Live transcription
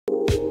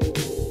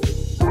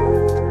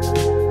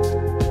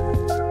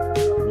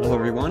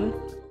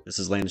This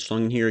is Landon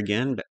Schlungen here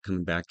again,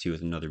 coming back to you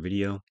with another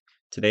video.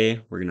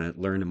 Today, we're going to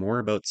learn more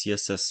about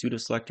CSS pseudo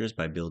selectors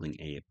by building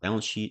a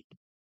balance sheet.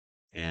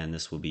 And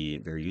this will be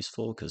very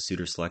useful because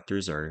pseudo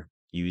selectors are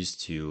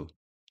used to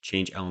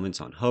change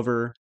elements on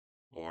hover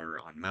or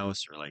on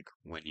mouse, or like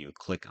when you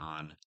click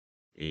on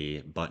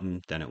a button,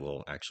 then it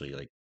will actually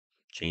like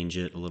change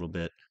it a little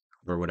bit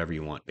or whatever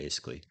you want,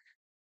 basically.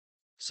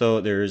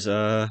 So there's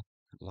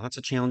lots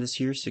of challenges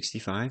here,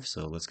 65.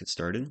 So let's get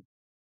started.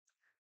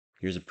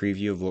 Here's a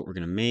preview of what we're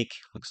going to make.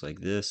 Looks like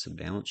this, a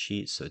balance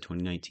sheet. So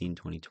 2019,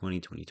 2020,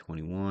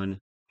 2021,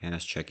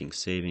 hash checking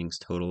savings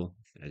total.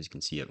 As you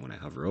can see it when I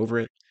hover over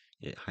it,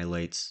 it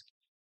highlights.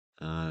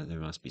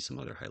 There must be some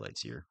other highlights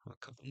here, a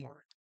couple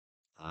more.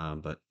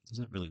 But it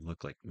doesn't really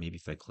look like, maybe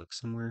if I click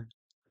somewhere,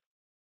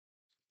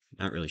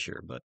 not really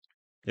sure, but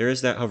there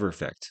is that hover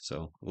effect.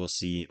 So we'll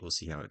see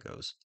how it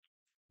goes.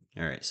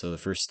 All right, so the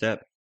first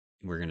step,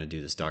 we're going to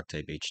do this doc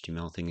type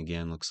HTML thing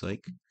again, looks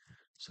like.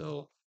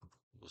 So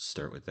we'll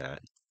start with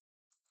that.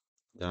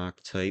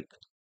 Doc type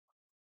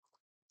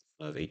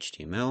of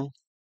HTML.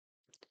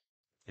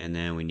 And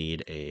then we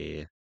need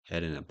a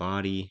head and a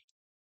body.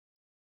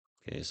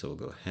 Okay, so we'll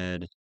go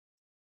head,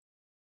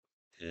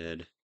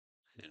 and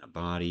a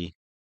body,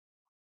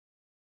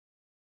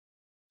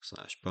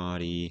 /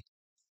 body.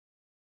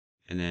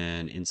 And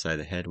then inside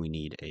the head, we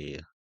need a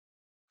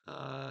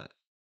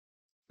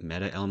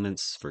meta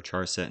elements for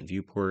char set and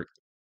viewport,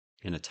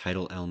 and a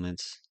title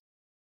element.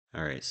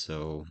 All right,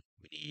 so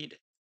we need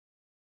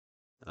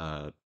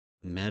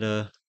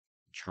meta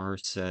char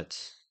set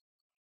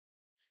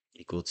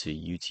equal to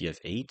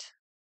UTF-8,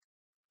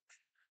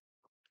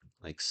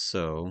 like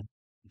so.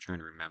 I'm trying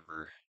to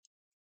remember.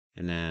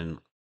 And then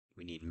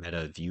we need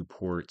meta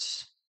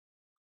viewports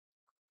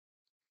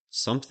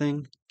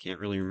something. Can't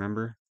really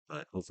remember,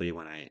 but hopefully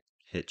when I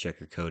hit check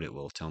your code, it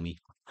will tell me.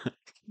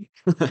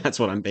 That's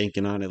what I'm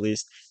banking on at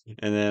least.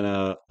 And then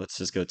let's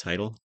just go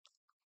title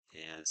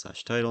and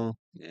 / title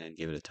and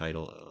give it a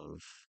title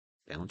of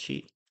balance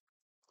sheet.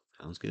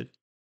 Sounds good.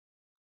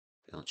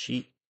 Balance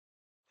sheet.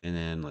 And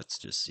then let's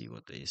just see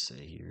what they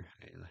say here.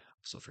 I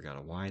also forgot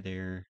a Y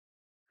there.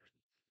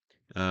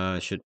 I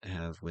should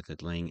have with a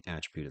lang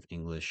attribute of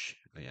English.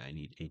 Oh yeah, I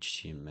need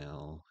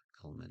HTML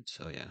element.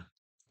 Oh yeah.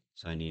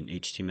 So I need an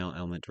HTML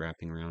element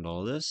wrapping around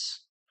all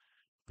this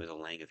with a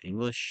lang of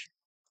English.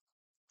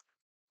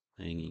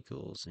 Lang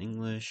equals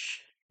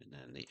English, and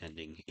then the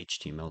ending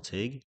HTML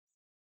tag.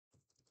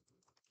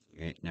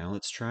 Okay, now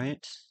let's try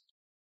it.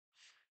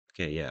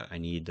 Okay, yeah, I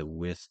need the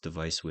width,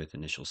 device width,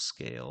 initial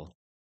scale.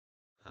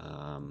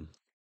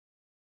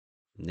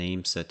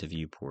 Name set to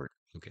viewport.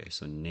 Okay,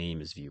 so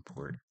name is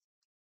viewport.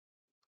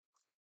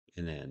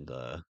 And then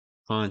the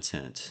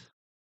content.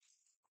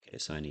 Okay,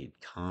 so I need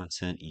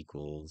content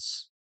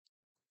equals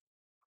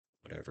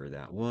whatever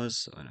that was.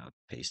 So I now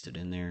paste it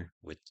in there.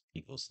 Width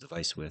equals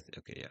device width.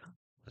 Okay, yeah,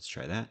 let's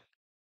try that.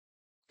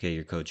 Okay,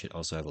 your code should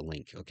also have a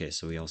link. Okay,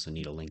 so we also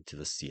need a link to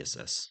the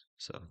CSS.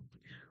 So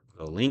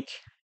go link,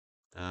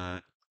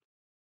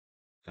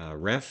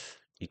 ref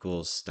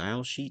equals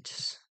style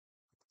sheets,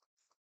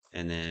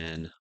 and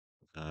then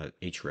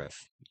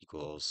href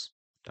equals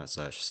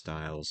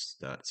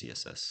 /styles.css.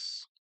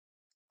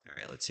 All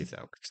right, let's see if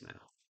that works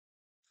now.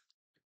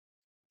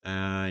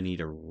 I need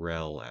a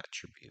rel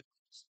attribute,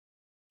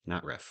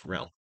 not ref,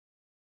 rel.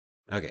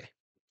 Okay.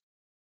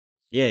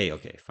 Yay,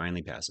 okay,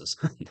 finally passes.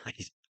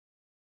 Nice.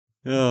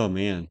 Oh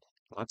man,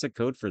 lots of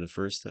code for the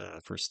first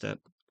step.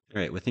 All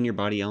right, within your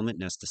body element,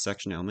 nest a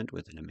section element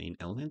within a main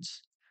element.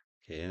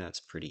 Okay, that's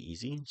pretty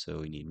easy. So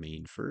we need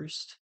main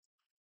first.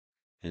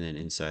 And then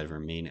inside of our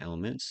main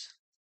elements,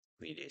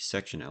 we need a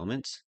section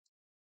element.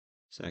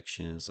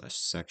 Section /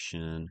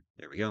 section.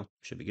 There we go.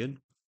 Should be good.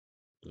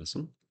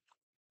 Awesome.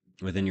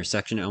 Within your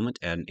section element,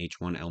 add an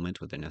h1 element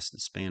with a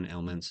nested span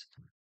element.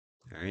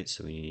 All right,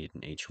 so we need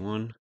an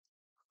h1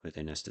 with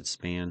a nested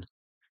span.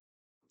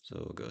 So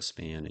we'll go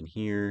span in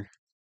here.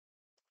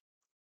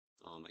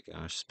 Oh my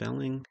gosh,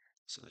 spelling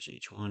 /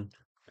 h1. All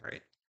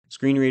right.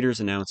 Screen readers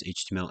announce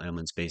HTML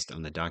elements based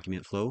on the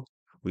document flow.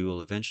 We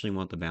will eventually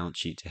want the balance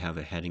sheet to have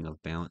a heading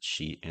of balance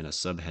sheet and a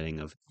subheading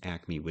of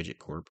Acme Widget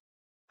Corp.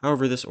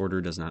 However, this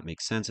order does not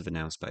make sense if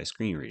announced by a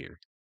screen reader.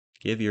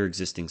 Give your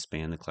existing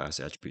span the class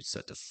attribute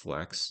set to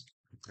flex.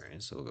 All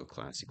right, so we'll go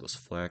class equals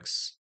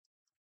flex.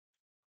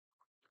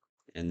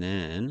 And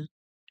then,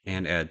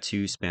 add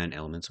 2 span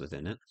elements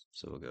within it.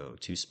 So we'll go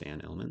 2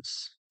 span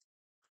elements.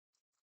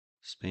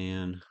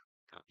 Span,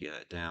 copy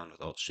that down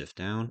with Alt-Shift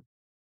down.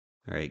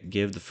 All right,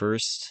 give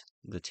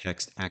the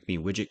text Acme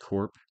Widget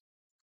Corp.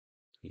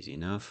 Easy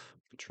enough.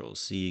 Control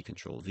C,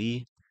 Control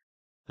V.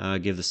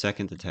 Give the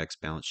second the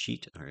text balance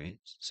sheet. All right,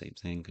 same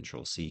thing.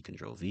 Control C,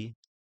 Control V.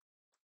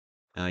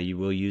 You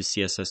will use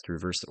CSS to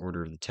reverse the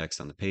order of the text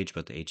on the page,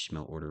 but the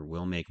HTML order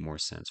will make more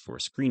sense for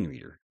a screen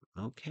reader.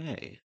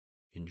 Okay,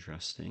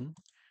 interesting.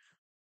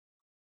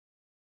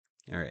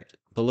 All right,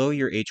 below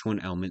your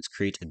H1 elements,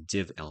 create a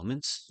div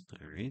element.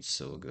 All right,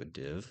 so we'll go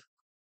div.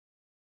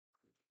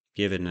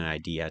 Give it an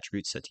ID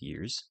attribute set to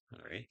years.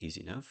 All right,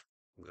 easy enough.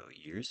 We'll go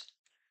years.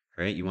 All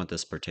All right, you want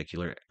this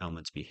particular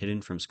element to be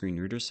hidden from screen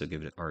readers, so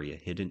give it aria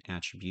hidden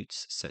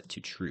attributes set to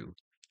true.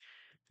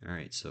 All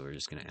right, so we're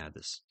just going to add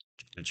this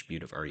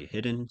attribute of aria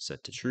hidden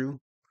set to true,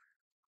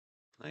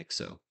 like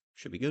so.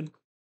 Should be good.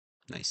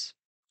 Nice.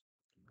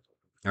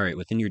 All right,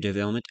 within your div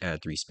element,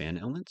 add 3 span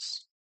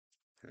elements.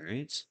 All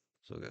right,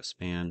 so we'll go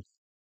span,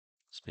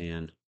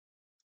 span,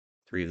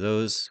 3 of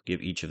those.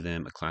 Give each of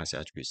them a class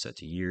attribute set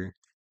to year.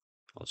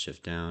 Alt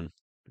Shift down.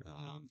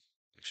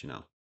 Actually,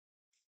 no.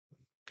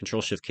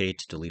 Control Shift K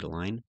to delete a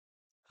line.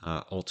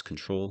 Alt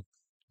Control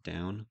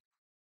down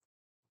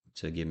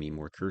to give me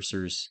more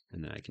cursors,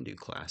 and then I can do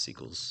class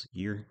equals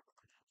year.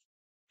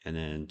 And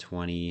then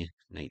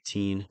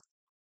 2019,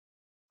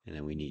 and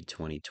then we need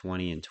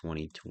 2020 and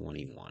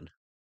 2021.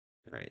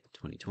 All right,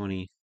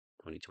 2020,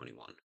 2021.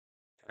 All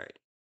right,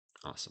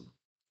 awesome.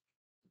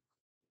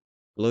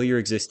 Below your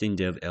existing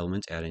div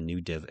element, add a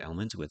new div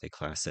element with a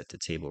class set to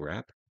table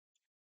wrap.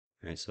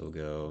 All right, so we'll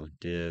go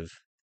div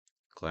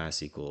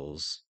class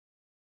equals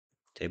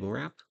table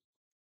wrap.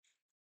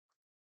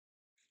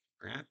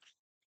 Wrap.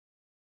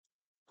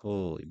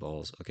 Holy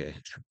balls. Okay.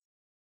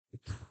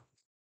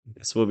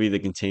 This will be the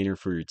container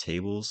for your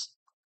tables.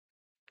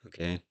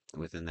 Okay.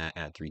 Within that,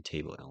 add 3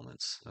 table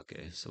elements.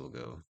 Okay, so we'll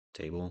go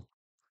table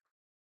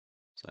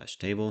slash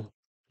table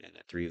and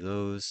add 3 of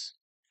those.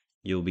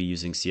 You'll be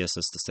using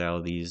CSS to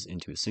style these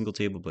into a single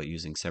table, but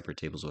using separate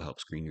tables will help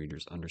screen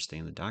readers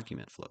understand the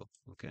document flow.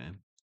 Okay.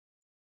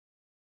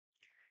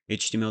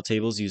 HTML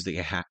tables use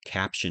the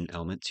caption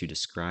element to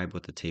describe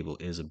what the table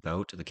is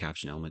about. The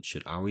caption element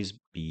should always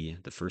be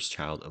the first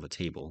child of a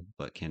table,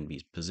 but can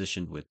be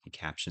positioned with the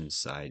caption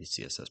side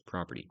CSS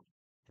property.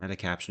 Add a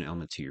caption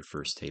element to your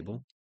first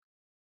table.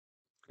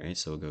 Okay,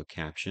 so we'll go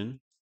caption,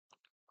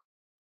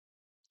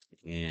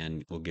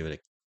 and we'll give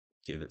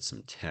it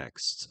some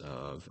text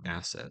of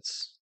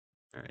assets.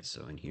 All right,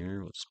 so in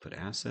here we'll just put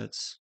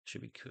assets.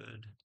 Should be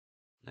good.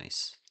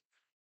 Nice.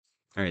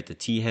 All right, the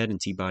T head and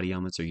T body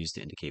elements are used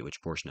to indicate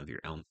which portion of your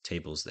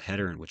table is the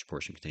header and which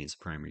portion contains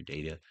the primary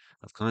data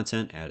of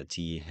content. Add a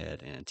T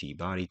head and T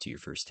body to your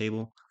first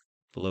table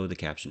below the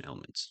caption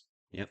elements.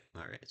 Yep,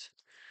 all right.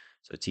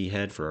 So T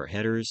head for our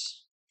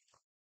headers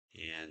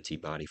and T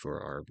body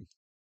for our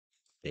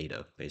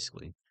data,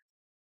 basically.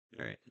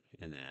 All right,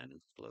 and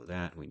then below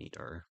that, we need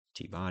our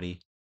T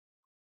body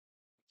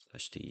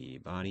slash T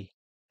body.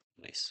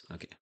 Nice,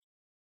 okay.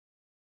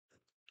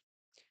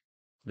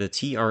 The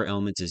TR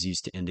element is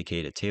used to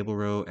indicate a table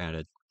row. Add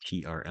a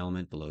TR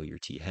element below your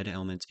T head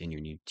element. In your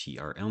new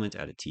TR element,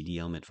 add a TD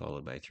element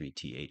followed by 3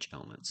 TH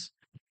elements.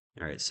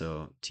 All right,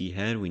 so T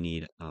head, we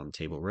need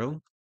table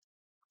row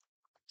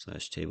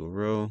slash table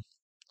row.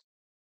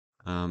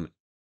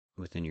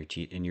 Within your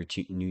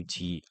new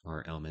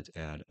TR element,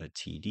 add a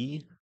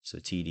TD. So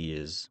TD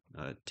is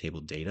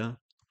table data.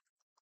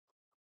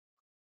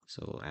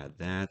 So we'll add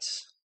that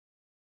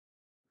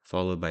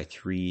followed by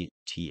 3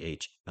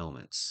 TH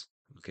elements.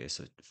 Okay,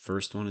 so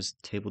first one is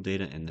table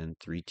data and then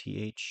 3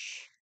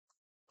 TH.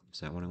 Is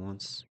that what it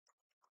wants?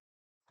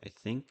 I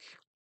think.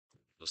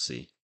 We'll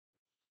see.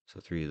 So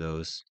 3 of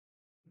those.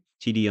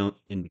 TD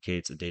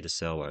indicates a data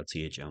cell while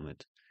TH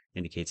element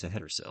indicates a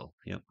header cell.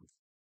 Yep.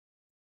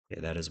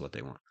 Okay, that is what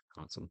they want.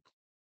 Awesome.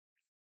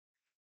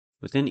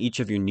 Within each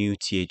of your new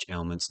TH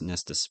elements,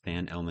 nest a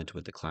span element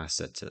with the class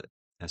set to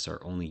SR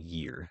only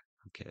year.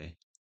 Okay.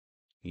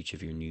 Each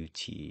of your new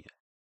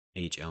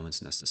TH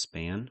elements nest a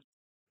span.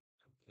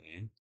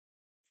 Okay.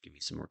 Give me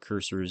some more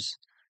cursors.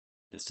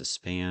 Nest a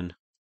span.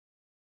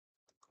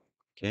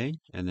 Okay.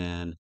 And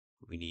then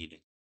we need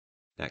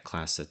that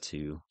class set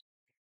to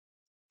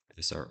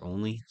SR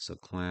only. So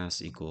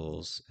class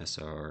equals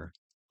SR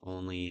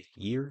only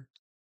year.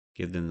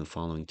 Give them the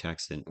following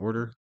text in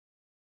order.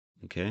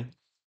 Okay.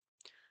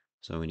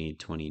 So we need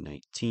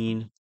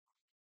 2019,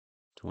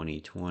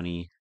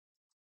 2020,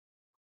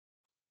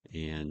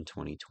 and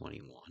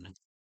 2021.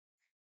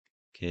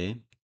 Okay.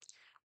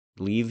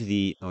 Leave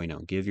the, oh, no,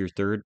 give your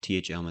third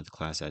TH element the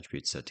class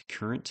attribute set to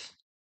current.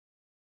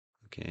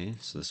 Okay.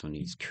 So this one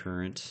needs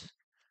current.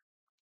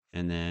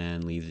 And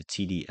then leave the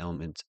TD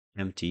element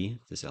empty.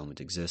 This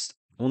element exists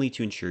only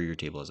to ensure your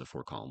table has a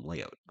 4-column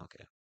layout.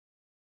 Okay.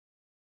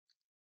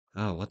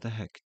 Oh, what the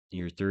heck?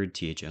 Your third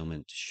TH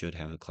element should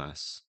have a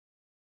class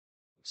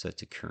set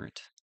to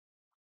current.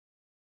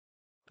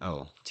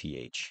 Oh,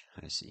 TH.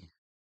 I see.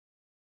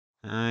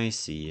 I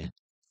see.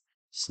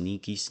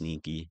 Sneaky,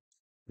 sneaky.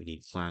 We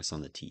need class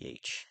on the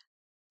TH.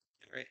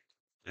 All right.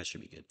 That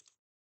should be good.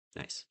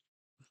 Nice.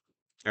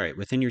 All right.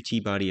 Within your T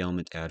body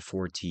element, add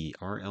 4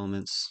 TR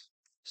elements.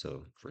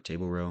 So for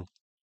table row.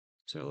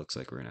 So it looks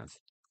like we're going to have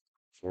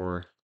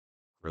 4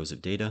 rows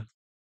of data.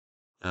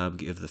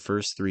 Give the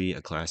first 3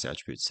 a class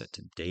attribute set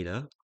to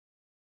data.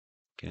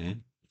 Okay.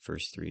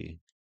 First 3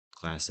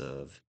 class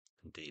of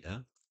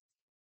data.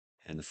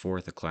 And the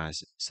fourth a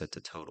class set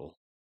to total.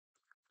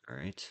 All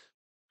right.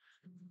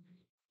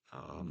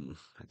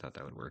 I thought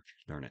that would work.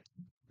 Darn it.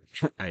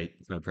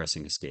 I'm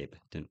pressing escape.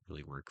 Didn't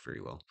really work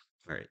very well.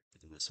 All right.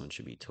 And this one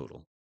should be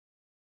total.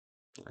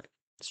 All right.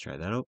 Let's try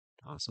that out.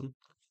 Awesome.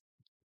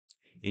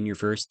 In your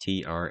first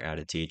TR, add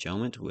a TH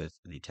element with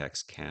the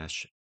text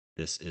cache.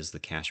 This is the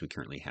cache we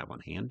currently have on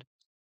hand.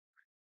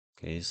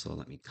 Okay, so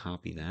let me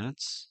copy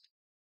that.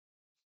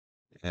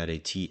 Add a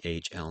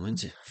TH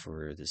element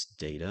for this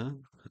data.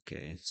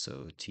 Okay,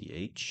 so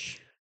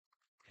TH,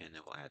 and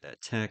then we'll add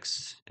that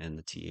text and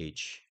the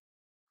TH,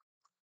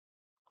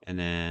 and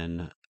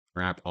then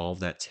wrap all of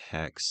that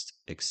text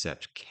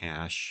except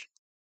cache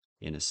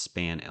in a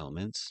span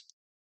element.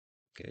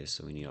 Okay,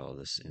 so we need all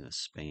this in a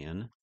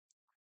span.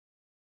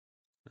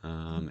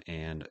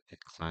 And a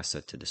class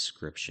set to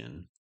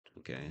description.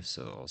 Okay,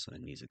 so also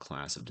it needs a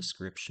class of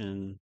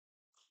description.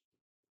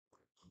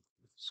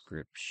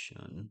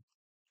 Description.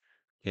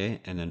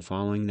 Okay, and then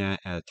following that,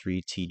 add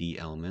 3 TD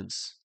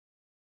elements.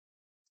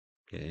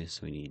 Okay,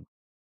 so we need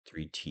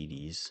 3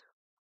 TDs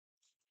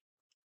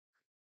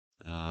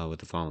with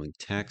the following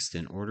text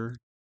in order: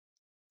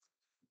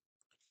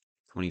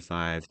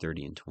 25,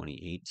 30, and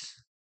 $28.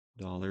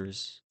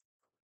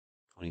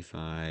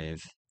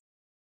 25,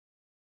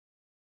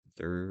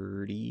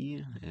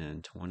 30,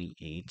 and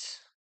 28.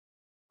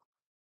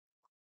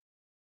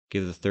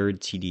 Give the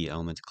third TD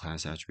element a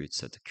class attribute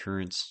set to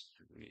current.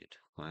 Read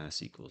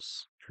class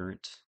equals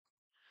current.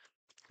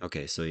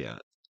 Okay, so yeah.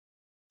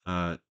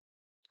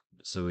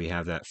 So we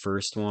have that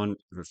first one,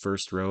 the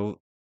first row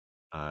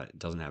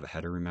doesn't have a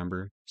header,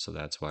 remember? So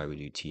that's why we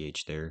do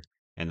TH there.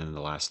 And then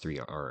the last 3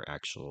 are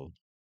actual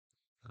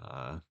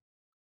uh,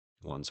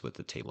 ones with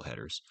the table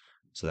headers.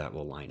 So that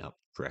will line up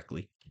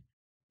correctly.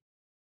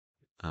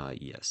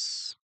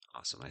 Yes.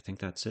 Awesome. I think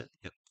that's it.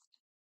 Yep.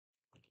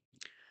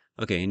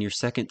 Okay, in your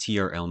second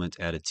TR element,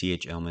 add a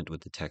TH element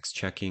with the text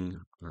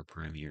checking, or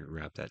prime here,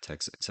 wrap that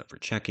text except for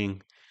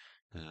checking.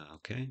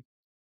 Okay.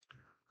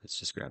 Let's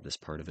just grab this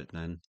part of it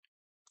then.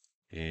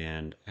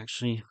 And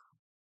actually,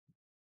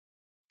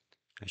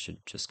 I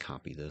should just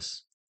copy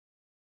this.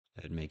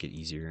 That'd make it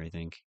easier, I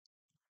think.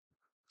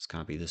 Let's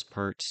copy this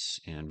part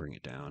and bring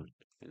it down,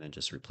 and then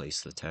just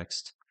replace the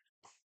text.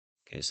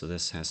 Okay, so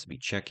this has to be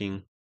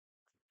checking,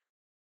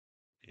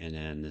 and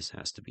then this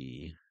has to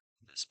be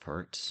this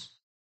part.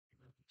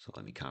 So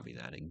let me copy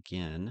that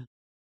again,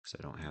 because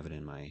I don't have it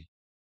in my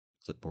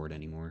clipboard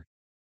anymore.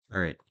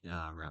 All right,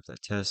 wrap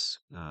that test.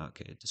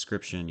 Okay,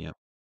 description, yep.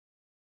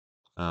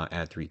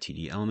 Add 3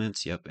 TD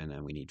elements, yep, and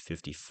then we need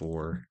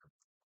 54.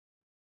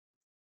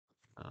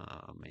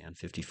 Man,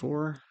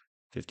 54,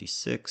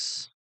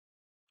 56,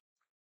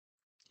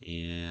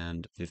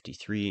 and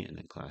 53, and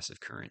then class of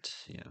current.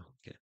 Yeah,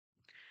 okay.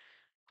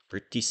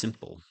 Pretty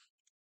simple.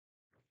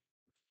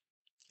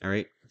 All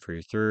right, for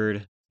your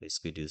third,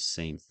 basically do the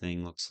same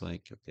thing, looks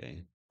like.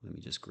 Okay, let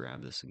me just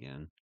grab this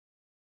again.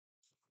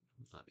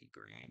 Let me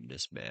grab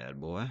this bad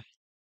boy.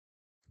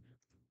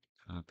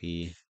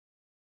 Copy,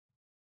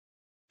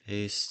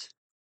 paste.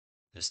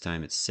 This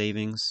time it's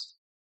savings.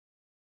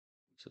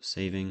 So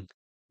savings.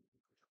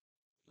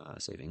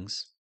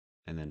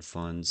 And then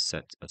funds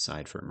set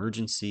aside for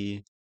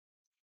emergency.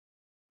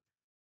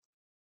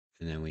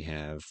 And then we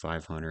have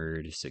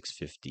 500,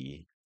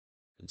 650,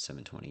 and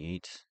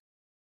 728.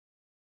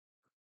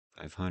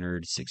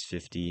 500,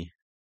 650,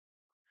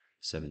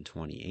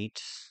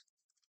 728.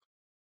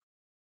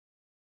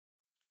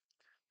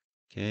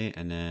 Okay,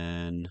 and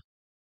then,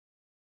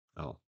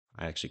 oh,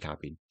 I actually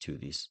copied 2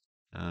 of these.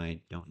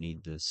 I don't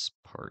need this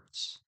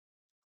part.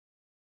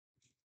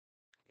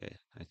 Okay,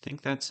 I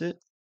think that's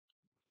it.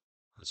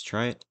 Let's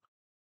try it.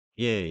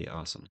 Yay,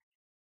 awesome.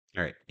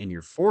 All right, in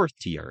your fourth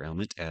TR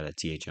element, add a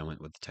TH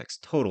element with the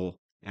text total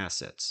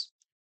assets,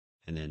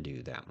 and then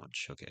do that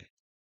much. Okay,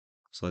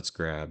 so let's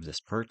grab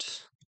this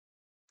part.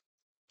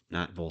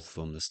 Not both of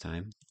them this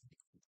time.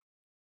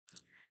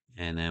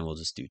 And then we'll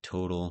just do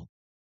total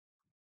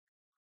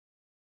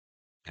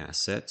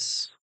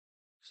assets.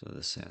 So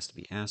this has to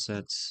be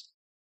assets.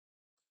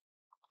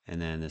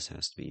 And then this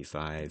has to be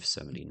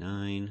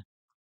 579,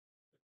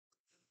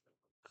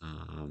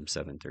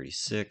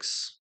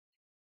 736,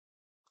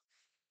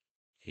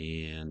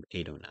 and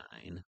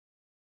 809.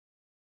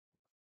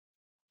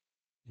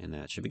 And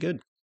that should be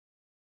good.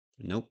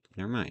 Nope,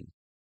 never mind.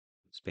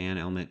 Span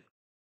element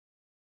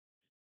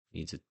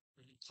needs a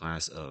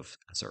class of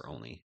SR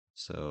only.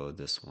 So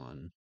this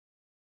one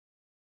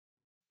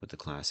with the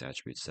class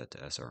attribute set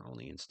to SR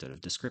only instead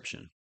of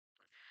description.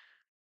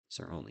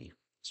 SR only.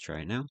 Let's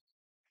try it now.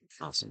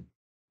 Awesome.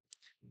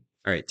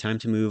 All right, time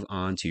to move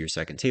on to your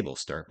second table.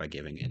 Start by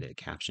giving it a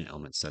caption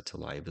element set to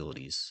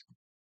liabilities.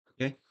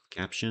 Okay,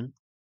 caption,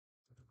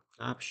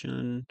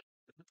 caption,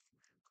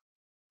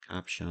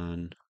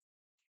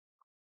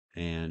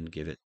 and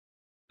give it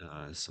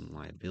some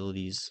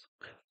liabilities.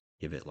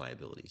 Give it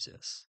liabilities,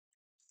 yes.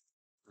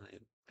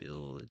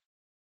 Liabilities.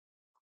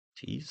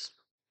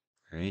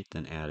 All right,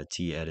 then add a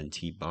T head and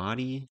T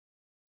body.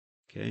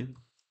 Okay,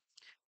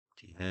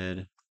 T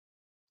head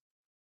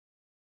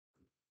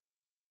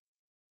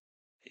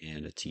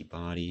and a T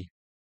body.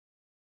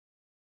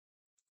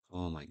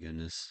 Oh my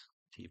goodness,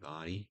 T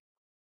body.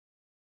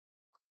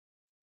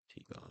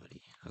 T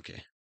body.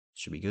 Okay,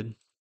 should be good.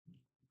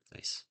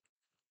 Nice.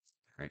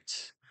 All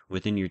right.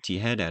 Within your T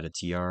head, add a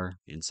TR.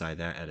 Inside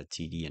that, add a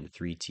TD and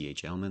 3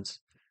 TH elements.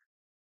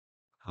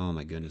 Oh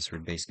my goodness, we're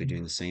basically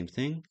doing the same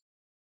thing.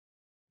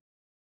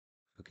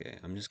 Okay,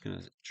 I'm just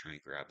gonna try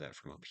and grab that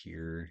from up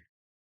here,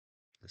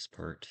 this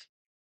part.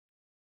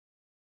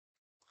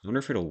 I wonder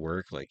if it'll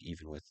work like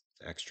even with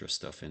extra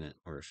stuff in it,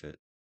 or if it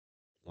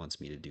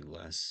wants me to do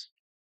less.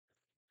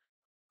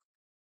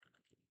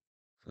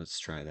 Let's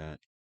try that.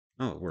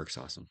 Oh, it works.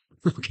 Awesome.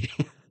 Okay,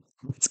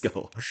 let's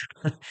go.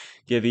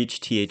 Give each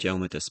th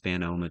element a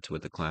span element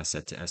with the class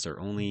set to sr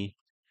only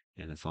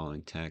and the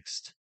following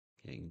text.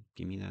 Okay,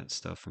 give me that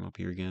stuff from up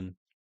here again.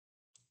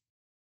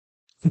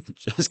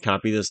 Just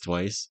copy this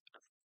twice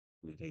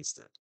and paste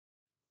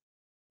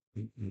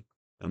it.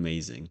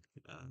 Amazing.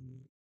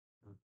 Um,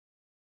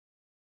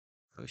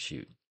 oh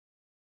shoot,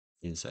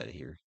 inside of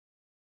here.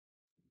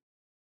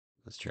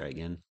 Let's try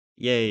again.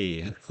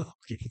 Yay!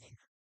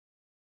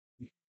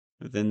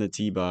 Within the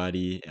T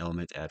body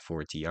element, add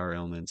four TR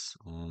elements.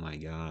 Oh my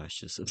gosh,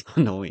 this is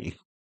annoying.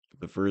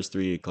 The first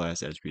three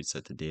class attributes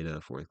set to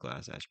data, fourth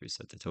class attribute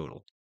set to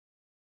total.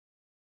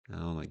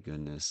 Oh my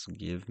goodness.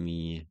 Give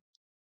me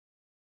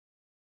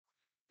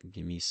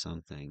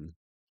something.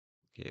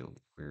 Okay,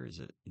 where is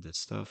it? This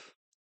stuff?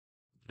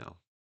 No.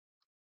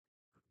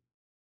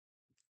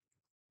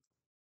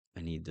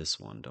 I need this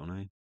one, don't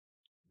I?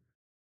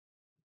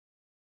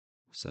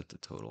 Set the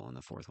total, and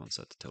the fourth one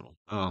set the total.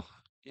 Oh,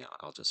 yeah,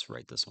 I'll just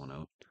write this one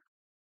out.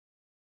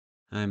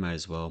 I might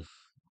as well.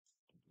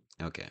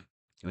 Okay.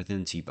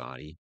 Within T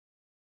body,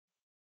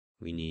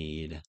 we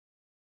need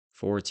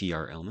four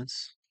TR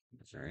elements.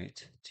 All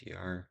right,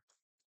 TR,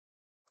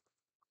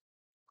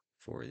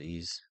 four of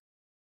these.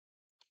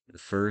 The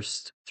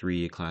first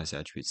three class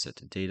attributes set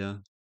to data.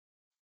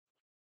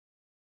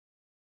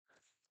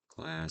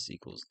 Class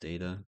equals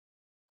data.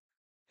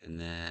 And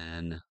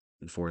then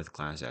the fourth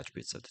class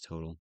attribute set to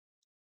total.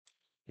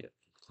 Yep,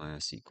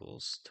 class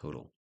equals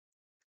total.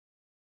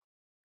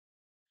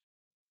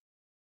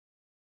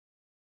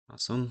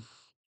 Awesome.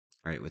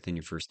 All right, within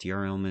your first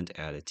TR element,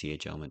 add a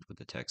TH element with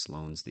the text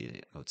loans,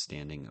 the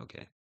outstanding.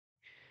 Okay.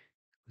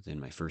 Within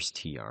my first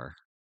TR,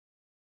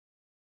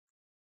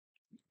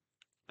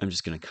 I'm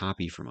just going to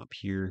copy from up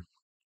here.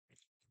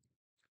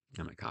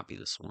 I'm going to copy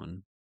this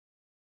one.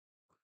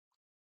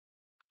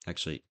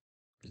 Actually,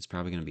 it's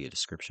probably going to be a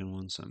description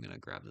one, so I'm going to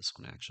grab this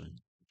one actually.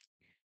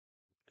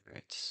 All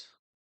right.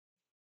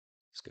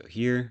 Let's go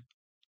here.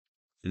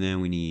 And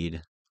then we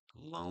need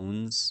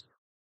loans.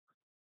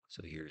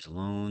 So here's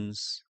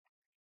loans.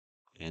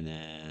 And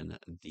then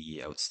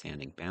the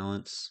outstanding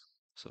balance.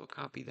 So we'll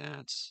copy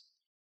that,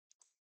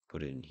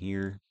 put it in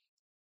here.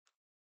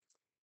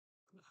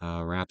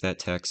 Wrap that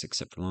text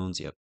except for loans.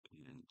 Yep.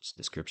 And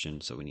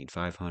description. So we need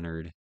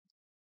 500,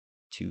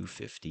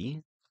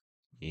 250,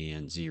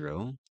 and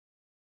 0.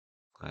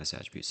 Class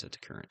attribute set to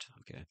current.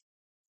 Okay.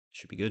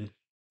 Should be good.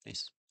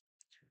 Nice.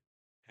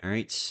 All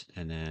right.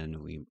 And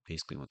then we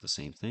basically want the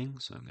same thing.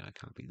 So I'm going to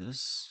copy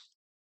this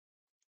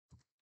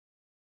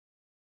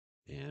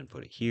and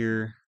put it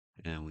here.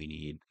 And we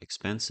need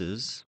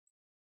expenses.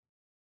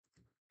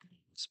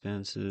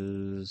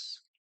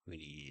 Expenses. We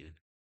need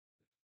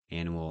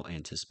annual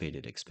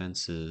anticipated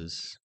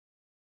expenses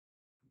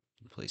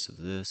in place of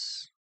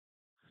this.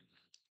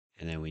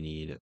 And then we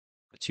need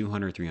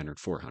 200, 300,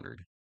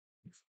 400.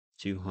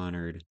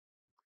 200,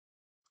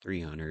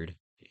 300,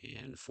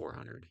 and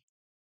 400.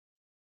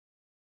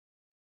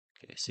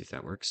 Okay, see if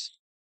that works.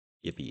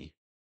 Yippee.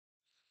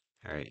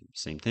 All right,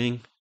 same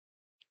thing.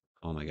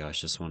 Oh my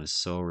gosh, this one is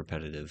so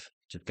repetitive.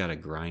 Just got to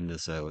grind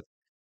this out.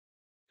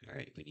 All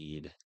right, we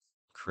need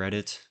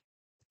credit.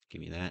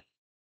 Give me that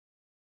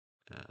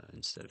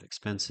instead of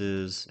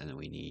expenses. And then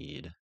we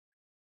need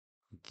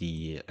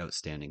the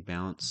outstanding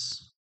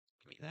balance.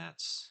 Give me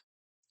that.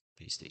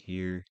 Paste it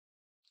here.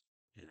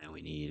 And then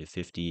we need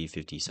 50,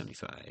 50,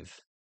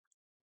 75.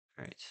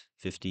 All right,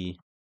 50,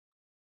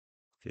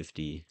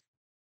 50,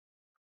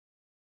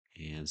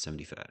 and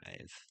 75.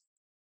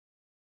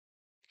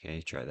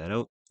 Okay, try that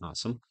out.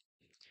 Awesome.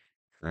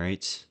 All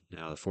right,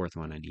 now the fourth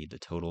one, I need the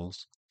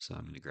totals. So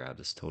I'm going to grab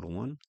this total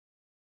one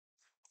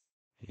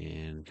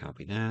and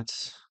copy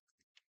that.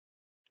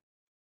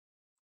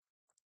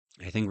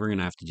 I think we're going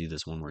to have to do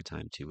this one more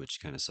time too, which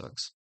kind of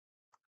sucks.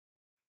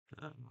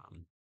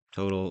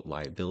 Total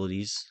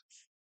liabilities.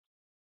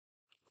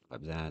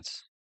 Grab that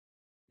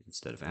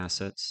instead of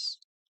assets.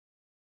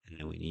 And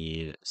then we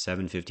need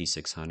 750,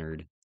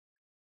 600.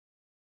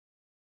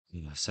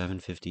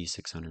 750,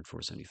 600,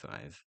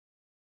 475.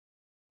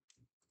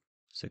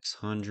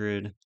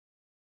 600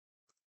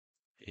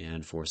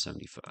 and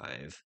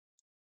 475.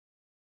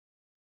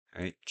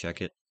 All right,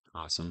 check it.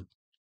 Awesome.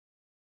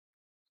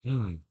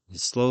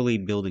 It's slowly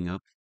building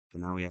up. So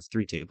now we have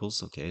three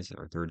tables. Okay, so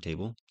our third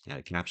table. Add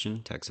a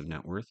caption, text of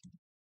net worth.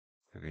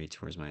 All right,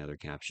 where's my other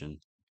caption?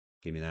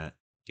 Give me that.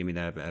 Give me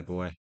that bad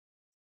boy.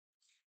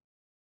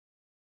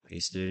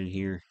 Paste it in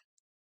here.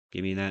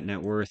 Give me that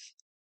net worth.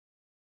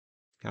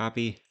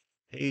 Copy.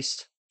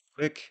 Paste.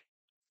 Quick.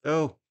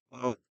 Go.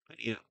 Oh, I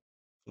need a,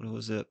 what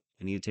was it?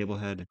 I need a table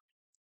head.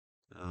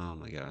 Oh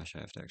my gosh, I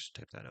have to actually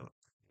type that out.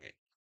 Okay.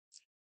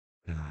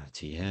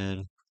 T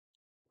head.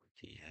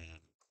 T head.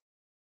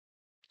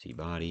 T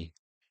body.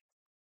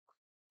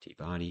 T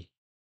body.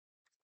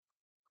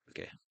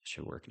 Okay,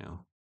 should work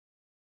now.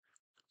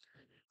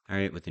 All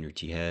right, within your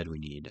T head, we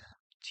need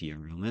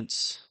TR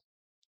elements.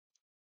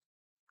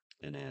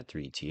 Then add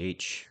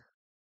 3th.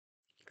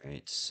 All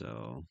right,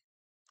 so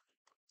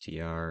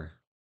TR.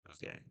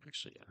 Okay,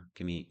 actually,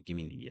 give me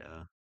the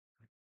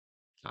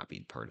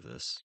copied part of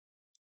this.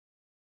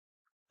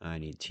 I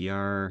need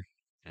TR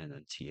and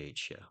then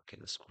TH. Yeah, okay,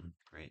 this one,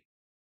 right?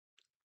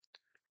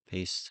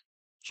 Paste,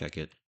 check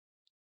it.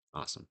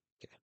 Awesome.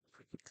 Okay.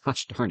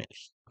 Gosh darn it.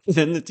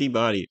 Then the T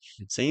body.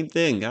 Same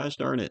thing. Gosh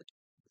darn it.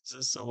 This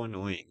is so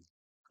annoying.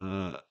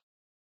 Uh,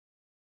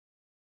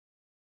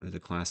 with the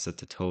class set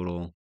to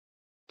total,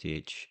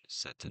 TH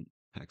set to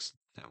text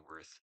net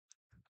worth.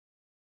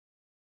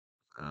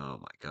 Oh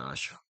my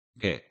gosh.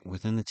 Okay,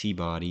 within the T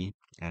body,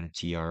 add a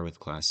TR with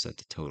class set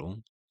to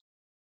total.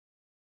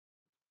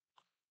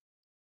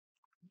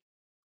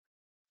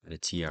 Add a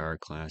TR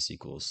class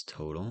equals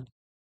total.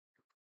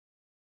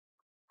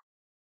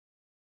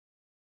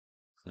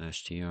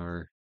 Slash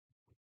TR.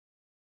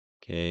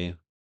 Okay.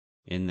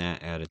 In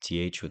that, add a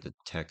TH with the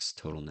text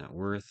total net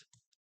worth.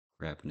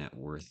 Wrap net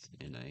worth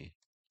in a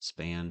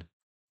span.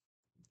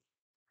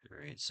 All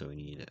right, so we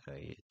need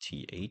a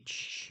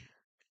TH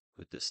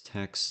with this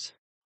text.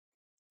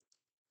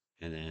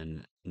 And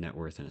then net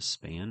worth in a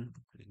span,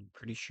 I'm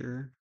pretty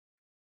sure.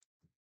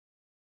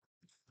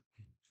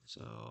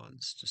 So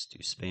let's just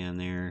do span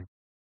there.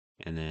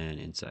 And then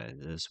inside of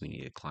this, we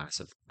need a class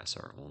of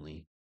SR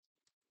only.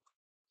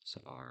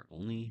 SR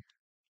only.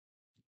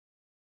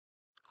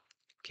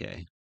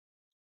 Okay.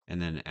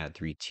 And then add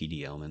 3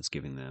 TD elements,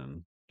 giving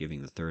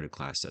the third a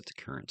class set to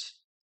current.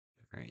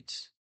 All right.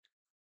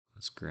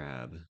 Let's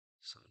grab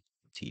some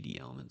TD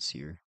elements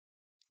here.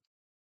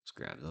 Let's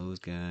grab those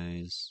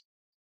guys.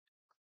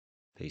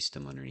 Paste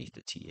them underneath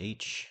the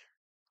TH.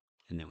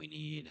 And then we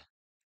need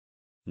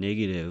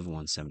negative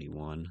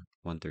 171,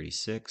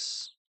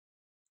 136,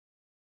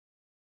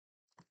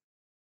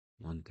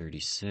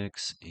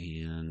 136,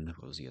 and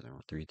what was the other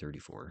one?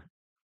 334.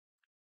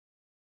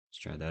 Let's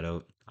try that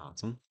out.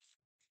 Awesome.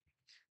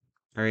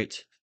 All right.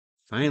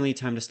 Finally,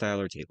 time to style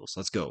our tables.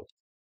 Let's go.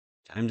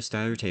 Time to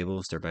style your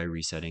table. Start by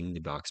resetting the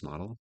box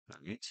model. All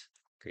right.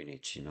 Create an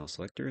HTML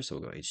selector. So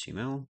we'll go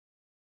HTML.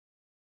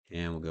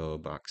 And we'll go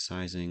box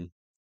sizing.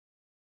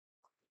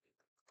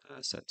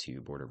 Set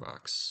to border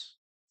box.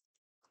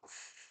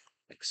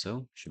 Like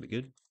so. Should be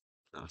good.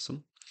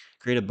 Awesome.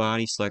 Create a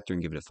body selector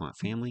and give it a font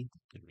family.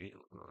 Okay,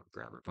 we'll go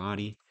grab our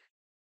body.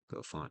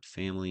 Go font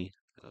family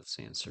of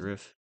sans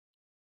serif.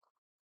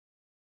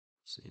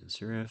 Sans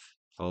serif.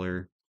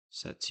 Color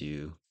set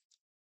to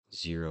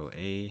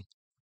 0A.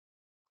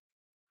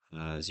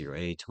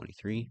 0A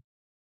 23.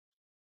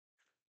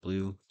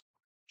 Blue.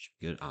 Should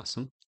be good.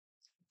 Awesome.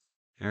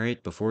 All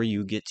right, before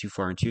you get too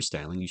far into your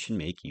styling, you should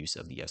make use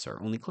of the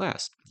SR only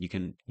class. You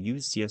can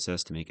use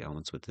CSS to make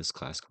elements with this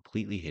class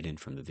completely hidden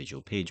from the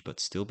visual page,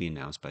 but still be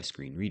announced by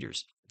screen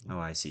readers. Oh,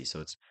 I see.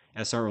 So it's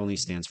SR only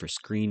stands for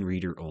screen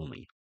reader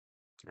only.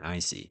 I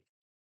see.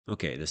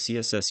 Okay, the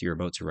CSS you're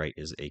about to write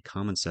is a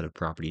common set of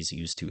properties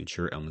used to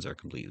ensure elements are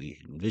completely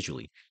hidden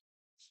visually.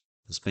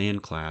 The span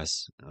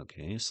class,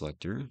 okay,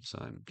 selector. So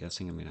I'm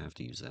guessing I'm going to have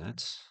to use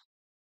that.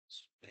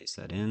 Paste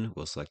that in.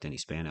 We'll select any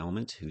span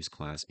element whose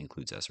class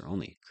includes SR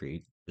only.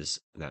 Create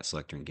that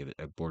selector and give it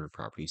a border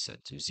property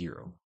set to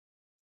 0.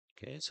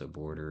 Okay, so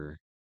border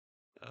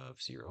of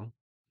 0.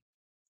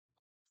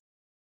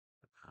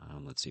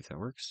 Let's see if that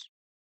works.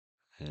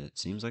 It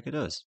seems like it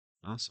does.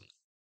 Awesome.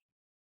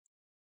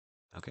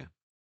 Okay.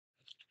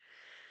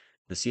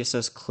 The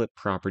CSS clip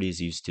property is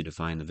used to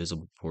define the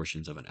visible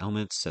portions of an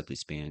element. Set the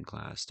span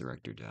class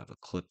director to have a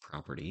clip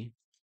property.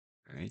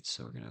 All right,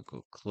 so we're going to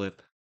go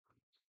clip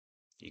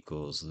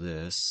equals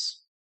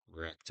this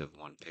rect of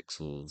 1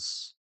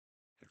 pixels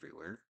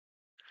everywhere.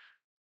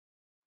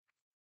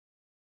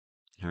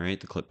 All right,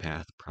 the clip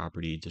path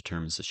property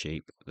determines the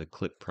shape the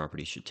clip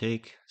property should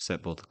take.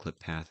 Set both the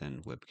clip path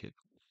and WebKit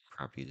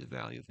property to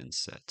value of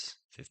inset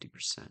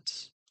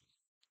 50%.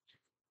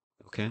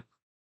 Okay,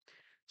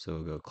 so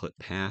we'll go clip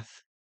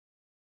path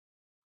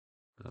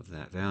of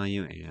that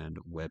value and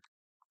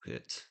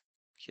WebKit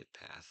kit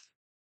path.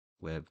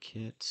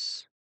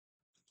 WebKit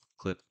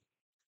clip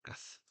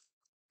path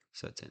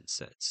set to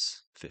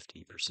insets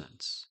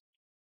 50%.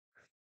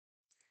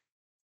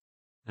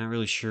 Not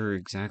really sure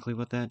exactly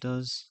what that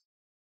does,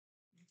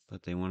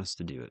 but they want us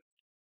to do it.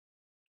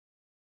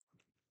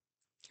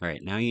 All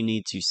right, now you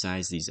need to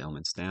size these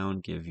elements down.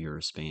 Give your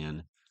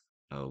span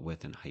a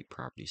width and height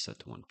property set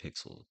to 1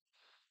 pixel.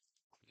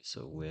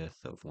 So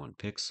width of 1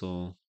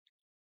 pixel,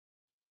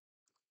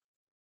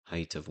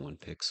 height of 1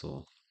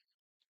 pixel.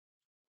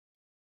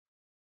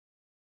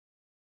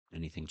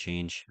 Anything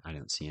change? I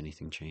don't see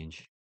anything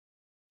change.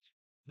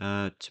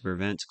 To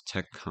prevent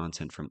text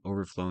content from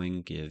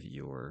overflowing, give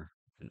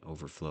an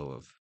overflow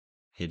of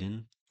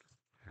hidden.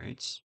 All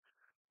right,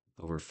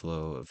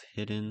 overflow of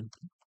hidden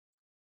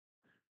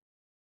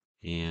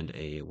and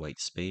a white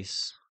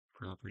space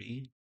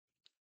property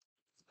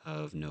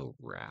of no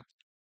wrap.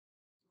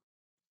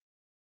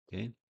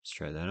 Okay, let's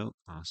try that out.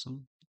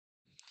 Awesome.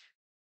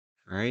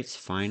 All right,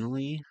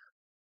 finally,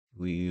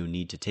 we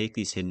need to take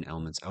these hidden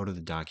elements out of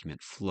the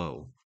document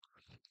flow.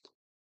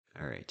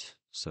 All right,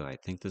 so I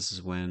think this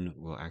is when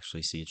we'll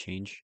actually see a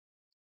change.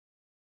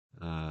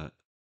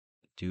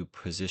 Do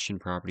position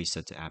property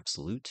set to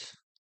absolute.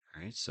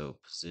 All right, so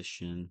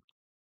position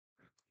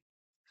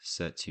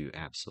set to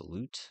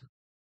absolute.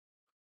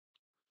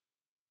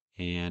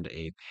 And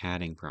a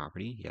padding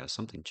property. Yeah,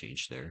 something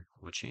changed there.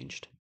 What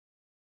changed?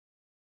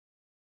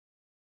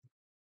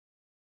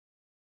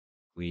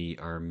 We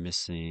are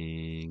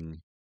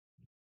missing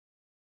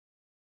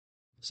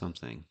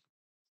something.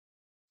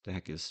 The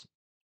heck is...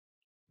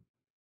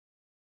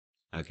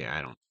 Okay,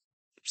 I don't...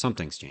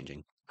 Something's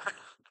changing.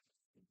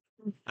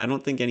 I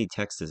don't think any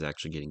text is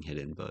actually getting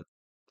hidden, but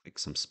like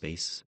some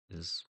space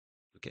is...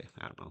 Okay,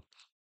 I don't know.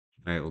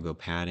 All right, we'll go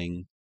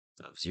padding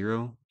of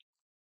 0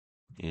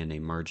 and a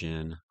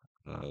margin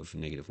of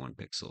 -1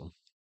 pixel.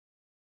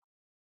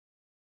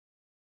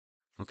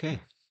 Okay.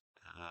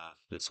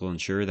 This will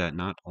ensure that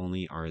not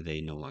only are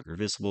they no longer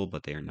visible,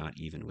 but they are not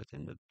even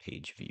within the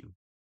page view.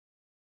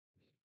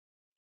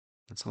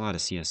 That's a lot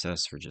of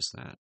CSS for just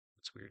that.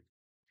 That's weird.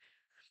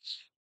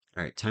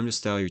 All right, time to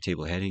style your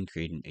table heading.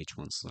 Create an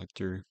H1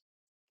 selector.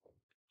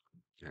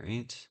 All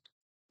right,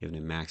 give it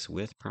a max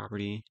width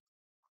property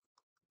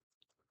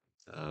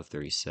of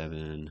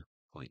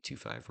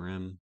 37.25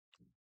 rem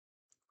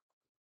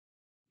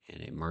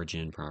and a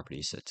margin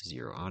property set to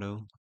 0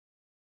 auto.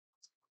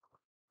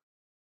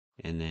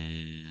 And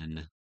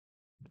then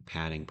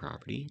padding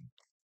property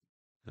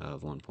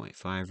of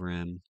 1.5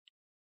 rem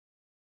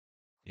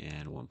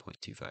and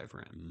 1.25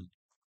 rem.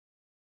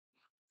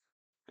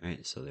 All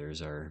right, so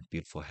there's our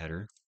beautiful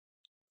header.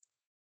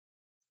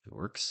 It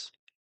works.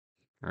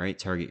 All right,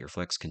 target your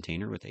flex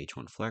container with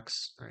H1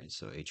 flex. All right,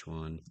 so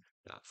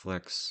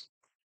H1.flex.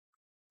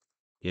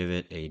 Give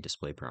it a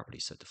display property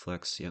set to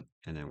flex. Yep,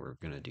 and then we're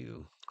gonna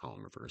do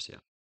column reverse.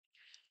 Yep.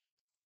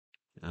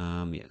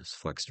 Yes,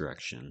 flex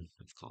direction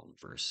of column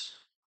reverse.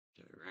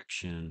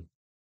 Direction,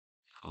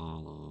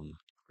 column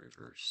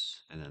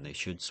reverse, and then they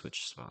should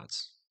switch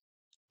spots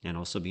and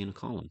also be in a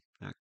column.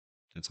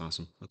 That's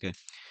awesome. Okay,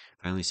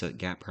 finally set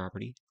gap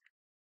property.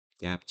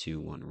 Gap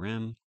to 1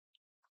 rem,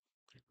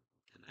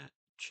 and that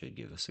should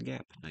give us a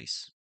gap.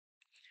 Nice.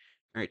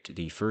 All right,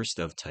 the first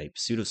of type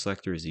pseudo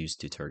selector is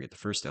used to target the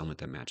first element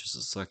that matches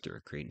the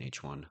selector. Create an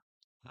H1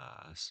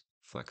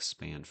 flex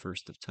span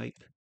first of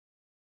type.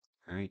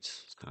 All right,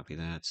 let's copy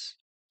that.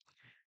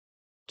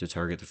 To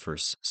target the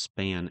first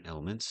span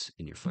elements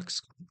in your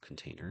flex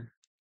container.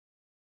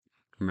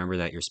 Remember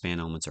that your span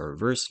elements are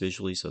reversed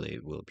visually, so they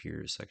will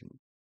appear second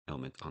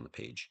element on the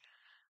page.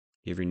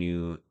 Give your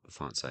new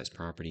font size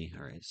property.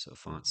 All right, so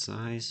font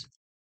size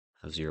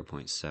of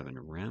 0.7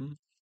 rem.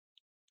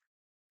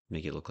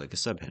 Make it look like a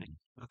subheading.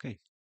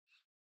 Okay,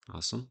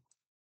 awesome.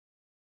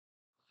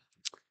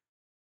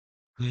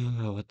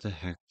 What the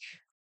heck?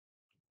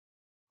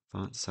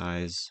 Font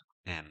size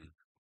M,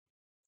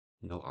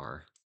 no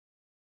R.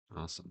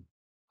 Awesome.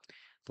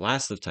 The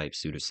last of type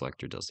pseudo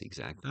selector does the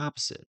exact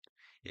opposite.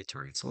 It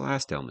targets the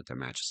last element that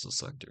matches the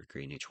selector,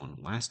 creating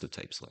H1 last of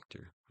type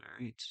selector. All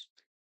right,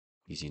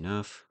 easy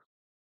enough.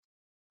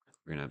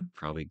 We're gonna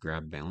probably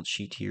grab balance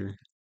sheet here.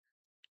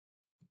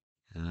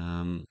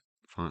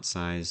 Font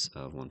size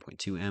of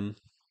 1.2 M.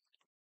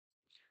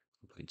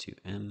 1.2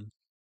 M.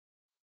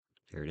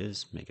 There it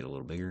is. Make it a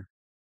little bigger.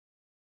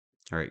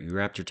 All right, you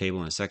wrapped your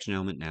table in a section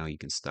element. Now you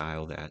can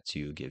style that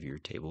to give your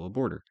table a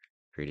border.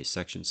 Create a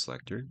section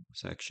selector,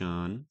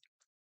 section,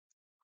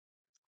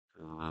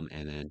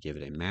 and then give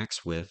it a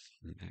max width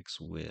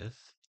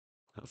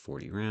of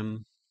 40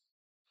 rem,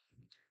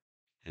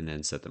 and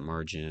then set the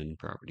margin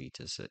property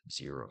to set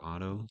 0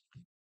 auto,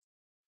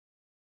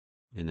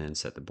 and then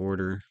set the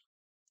border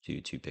to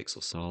 2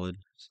 pixel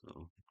solid.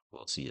 So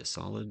we'll see a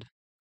solid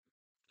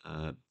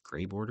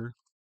gray border,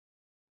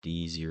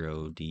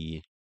 D0,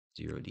 D0,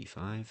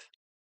 D5.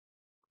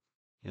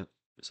 Yep,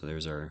 so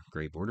there's our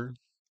gray border.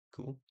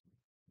 Cool.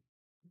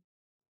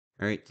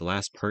 All right, the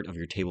last part of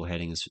your table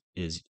heading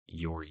is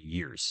your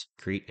years.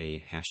 Create a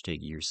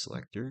hashtag years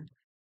selector.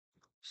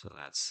 So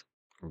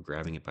we're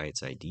grabbing it by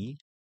its ID.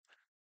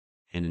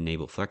 And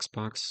enable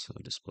flexbox, so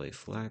display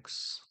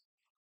flex.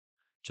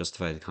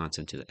 Justify the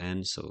content to the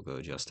end, so we'll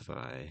go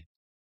justify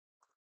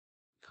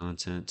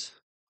content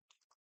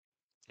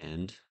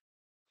end.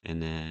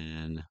 And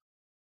then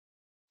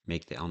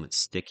make the element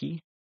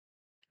sticky.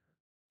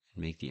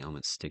 And make the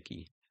element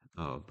sticky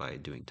by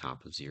doing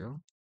top of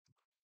 0.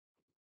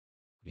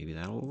 Maybe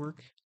that'll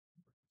work.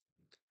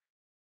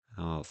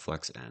 Oh,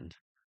 flex end.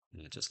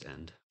 Not just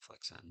end,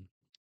 flex end.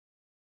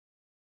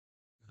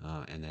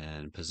 And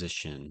then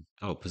position.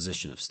 Oh,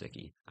 position of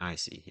sticky. I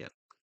see. Yep.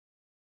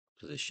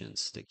 Position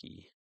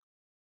sticky.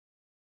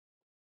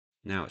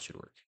 Now it should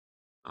work.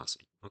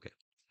 Awesome. Okay.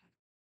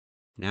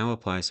 Now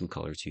apply some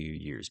color to your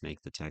years.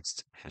 Make the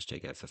text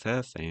hashtag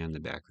FFF and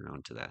the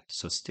background to that.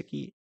 So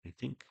sticky, I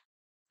think.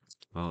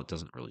 Well, it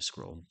doesn't really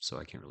scroll, so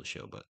I can't really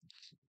show, but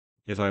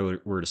if I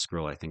were to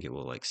scroll, I think it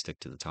will like stick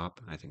to the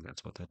top. I think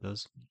that's what that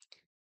does.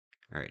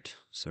 All right,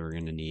 so we're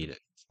going to need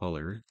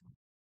color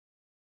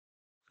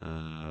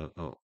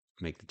Oh,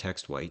 make the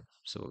text white.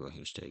 So we'll go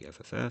hashtag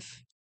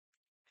FFF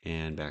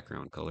and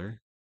background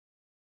color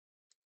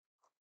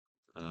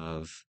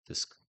of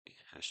this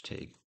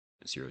hashtag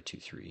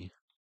 023.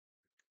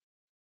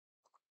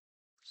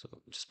 So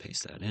just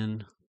paste that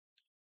in.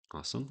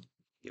 Awesome.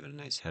 Give it a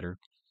nice header.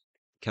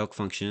 Calc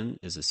function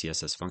is a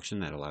CSS function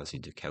that allows you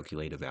to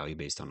calculate a value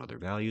based on other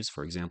values.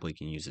 For example, you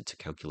can use it to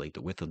calculate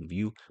the width of the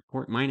view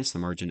port minus the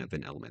margin of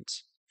an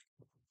element.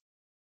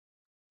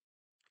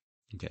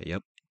 Okay,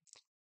 yep.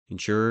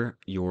 Ensure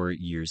your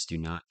years do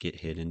not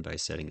get hidden by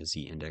setting a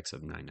z-index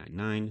of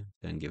 999,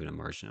 then give it a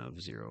margin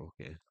of 0.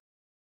 Okay.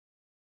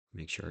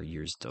 Make sure our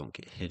years don't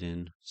get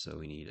hidden, so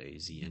we need a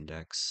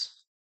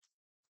z-index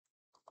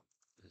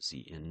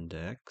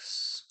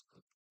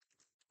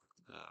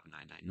of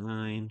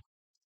 999,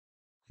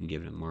 and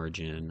give it a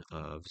margin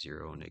of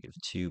 0,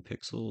 -2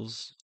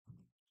 pixels,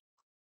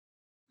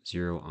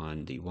 0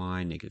 on the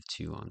y,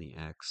 -2 on the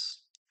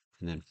x,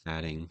 and then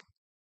padding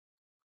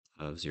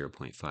of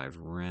 0.5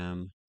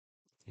 rem,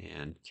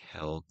 and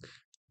calc,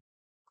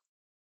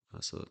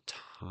 so the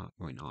top,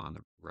 wait, no, on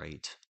the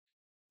right,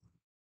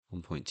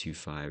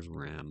 1.25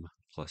 rem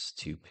plus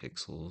 2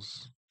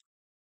 pixels,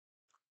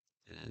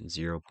 and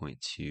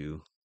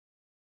 0.2,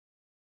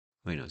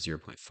 wait, no,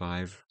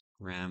 0.5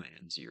 rem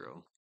and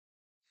 0.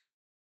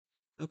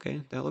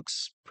 Okay, that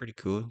looks pretty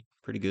cool.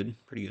 Pretty good,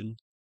 pretty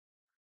good.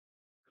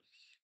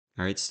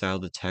 All right, style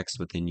the text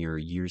within your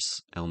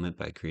years element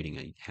by creating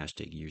a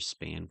hashtag years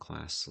span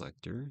class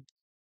selector.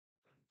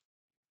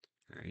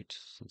 All right,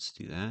 so let's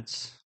do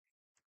that.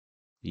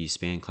 The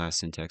span class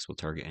syntax will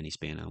target any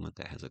span element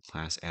that has a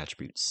class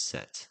attribute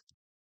set,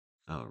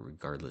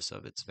 regardless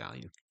of its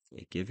value.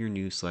 Okay, give your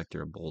new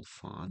selector a bold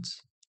font.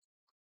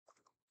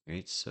 All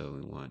right, so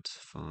we want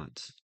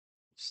font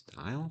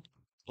style,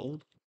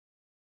 bold,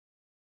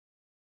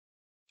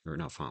 or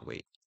no, font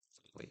weight,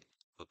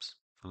 oops,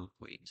 font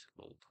weight,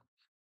 bold.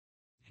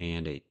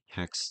 And a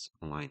text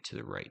aligned to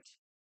the right.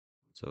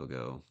 So we'll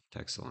go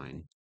text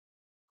align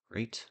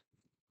right.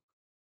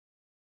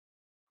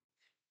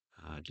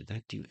 Did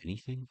that do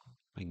anything?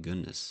 My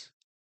goodness.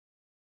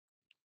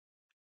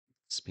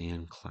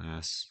 Span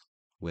class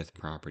width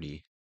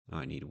property. Oh,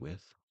 I need a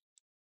width.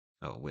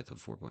 Oh, width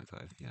of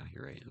 4.5. Yeah,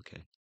 you're right.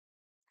 Okay.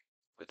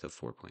 Width of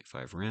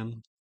 4.5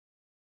 rem.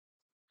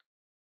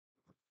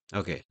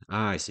 Okay.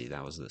 I see.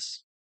 That was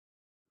this.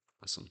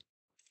 Awesome.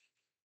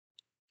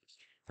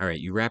 All right.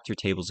 You wrapped your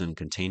tables in a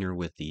container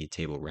with the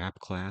table wrap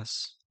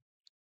class.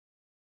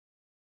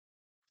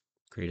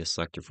 Create a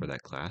selector for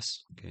that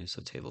class. Okay.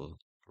 So table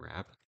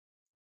wrap.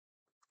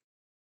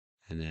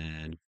 And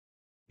then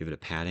give it a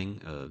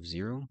padding of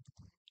 0.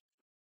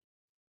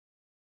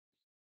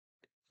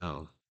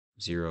 Oh,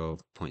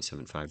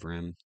 0.75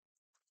 rem,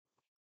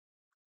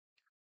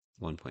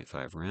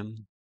 1.5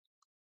 rem,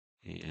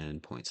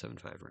 and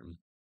 0.75 rem.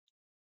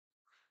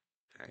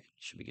 All right,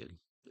 should be good.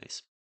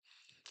 Nice.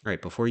 All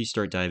right, before you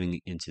start diving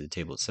into the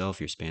table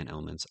itself, your span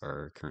elements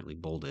are currently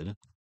bolded.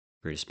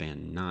 Create a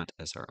span not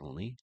SR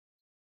only,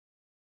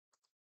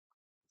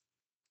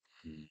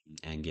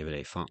 and give it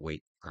a font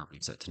weight property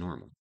set to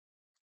normal.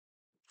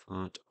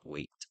 Font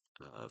weight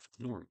of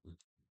normal.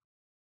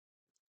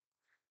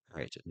 All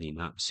right, the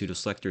not pseudo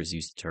selector is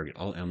used to target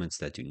all elements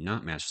that do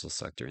not match the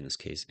selector. In this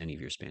case, any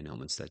of your span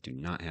elements that do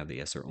not have the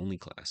SR only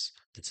class.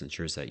 This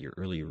ensures that your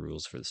earlier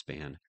rules for the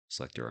span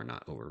selector are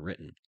not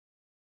overwritten.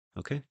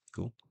 Okay,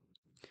 cool.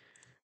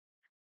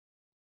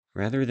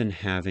 Rather than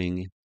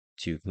having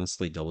to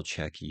constantly double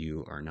check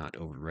you are not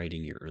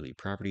overwriting your early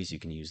properties, you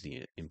can use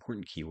the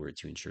important keyword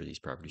to ensure these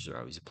properties are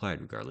always applied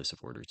regardless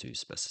of order to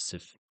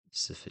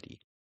specificity.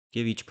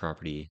 Give each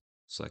property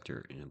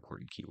selector an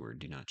important keyword.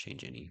 Do not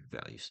change any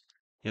values.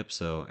 Yep,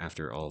 so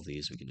after all of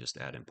these, we can just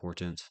add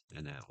important,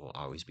 and that will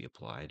always be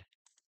applied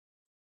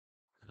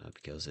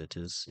because it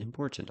is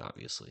important,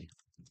 obviously.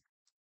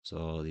 So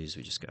all of these,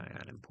 we just got to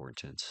add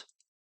important,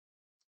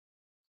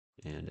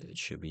 and it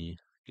should be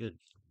good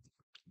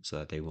so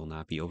that they will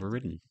not be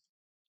overridden.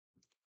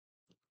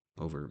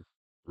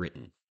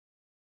 Overwritten.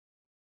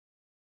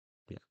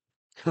 Yeah.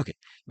 Okay.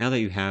 Now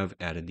that you have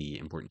added the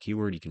important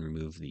keyword, you can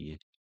remove the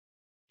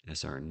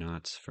SR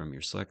not from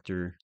your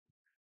selector.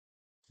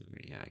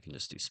 Yeah, I can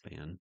just do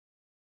span.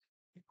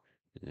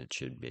 And it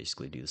should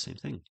basically do the same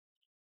thing.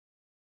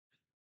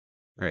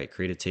 All right,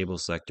 create a table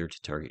selector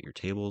to target your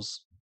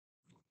tables.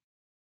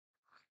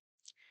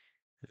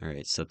 All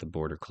right, set the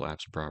border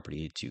collapse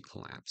property to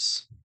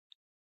collapse.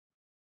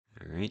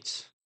 All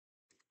right.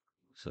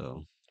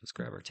 So let's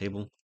grab our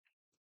table.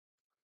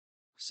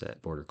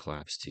 Set border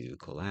collapse to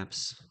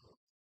collapse.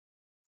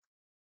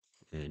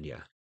 And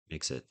yeah,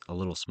 makes it a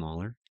little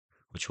smaller,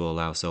 which will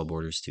allow cell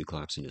borders to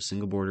collapse into a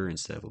single border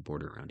instead of a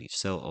border around each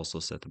cell. Also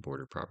set the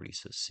border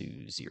properties to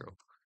 0.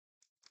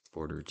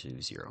 Border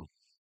to 0.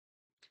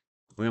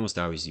 We almost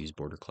always use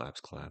border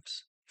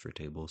collapse for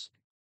tables.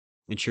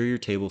 Ensure your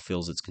table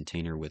fills its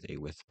container with a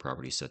width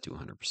property set to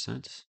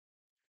 100%.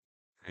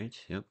 Right,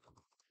 yep.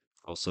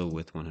 Also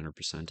width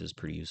 100% is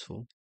pretty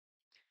useful.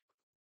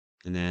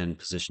 And then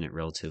position it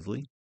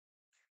relatively.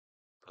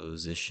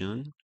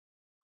 Position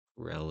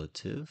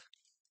relative,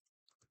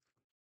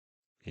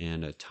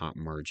 and a top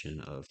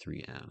margin of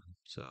 3M.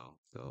 So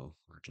go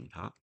margin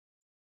top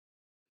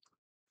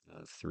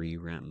of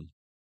 3rem.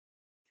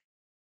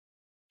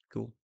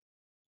 Cool.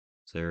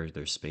 So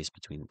there's space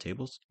between the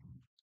tables.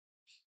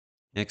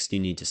 Next, you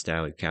need to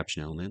style your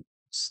caption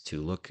elements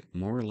to look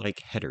more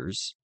like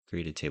headers.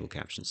 Create a table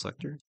caption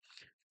selector.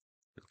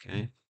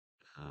 Okay.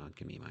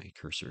 Give me my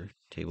cursor.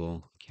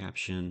 Table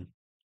caption.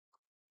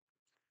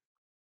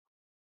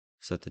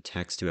 Set the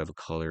text to have a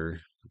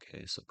color.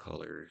 Okay, so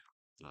color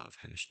of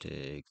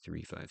hashtag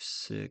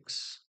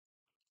 356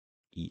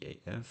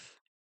 EAF.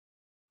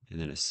 And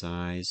then a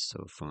size,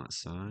 so font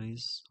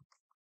size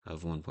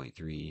of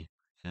 1.3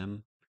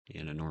 M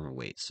and a normal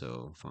weight,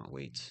 so font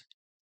weight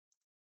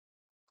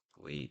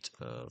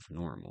of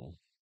normal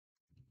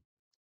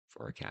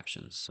for our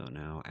captions. So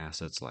now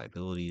assets,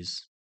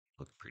 liabilities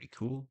look pretty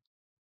cool.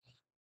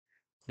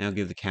 Now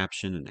give the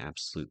caption an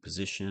absolute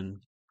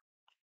position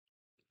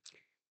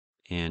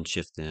and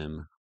shift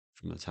them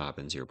from the top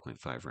and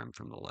 0.5 rem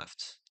from the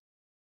left.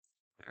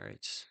 All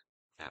right,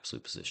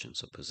 absolute position.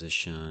 So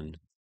position,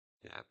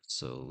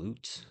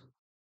 absolute,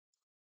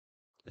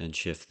 then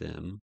shift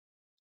them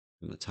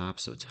from the top.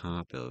 So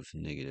top of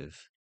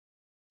negative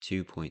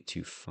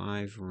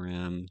 2.25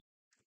 rem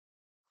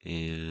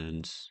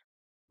and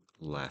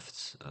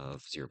left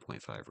of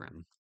 0.5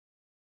 rem.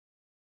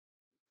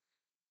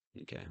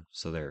 Okay,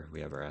 so there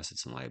we have our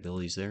assets and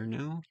liabilities there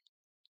now.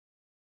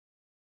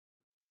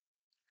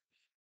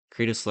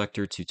 Create a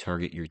selector to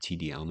target your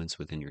TD elements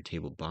within your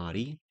table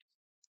body.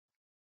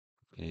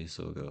 Okay,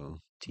 so we'll go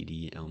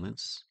TD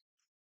elements.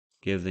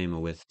 Give them a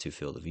width to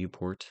fill the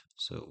viewport.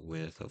 So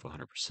width of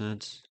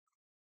 100%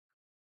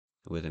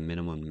 with a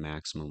minimum and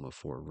maximum of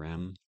 4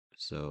 rem.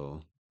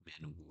 So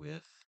min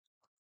width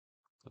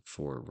of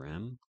 4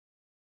 rem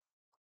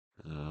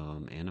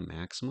and a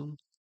maximum.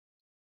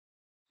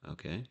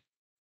 Okay,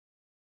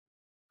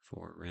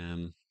 4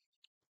 rem.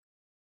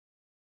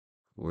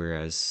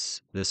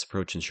 Whereas this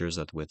approach ensures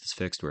that the width is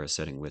fixed, whereas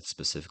setting width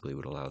specifically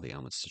would allow the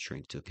elements to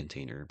shrink to a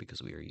container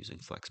because we are using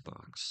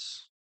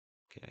Flexbox.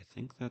 Okay, I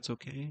think that's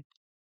okay.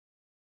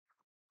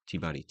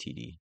 T-body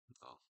TD.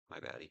 Oh, my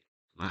baddie.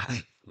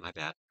 My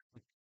bad.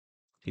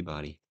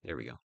 T-body. There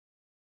we go.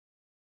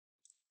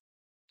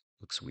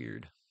 Looks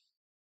weird.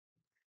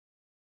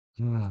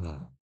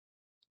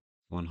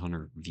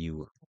 100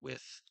 view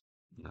width,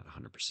 not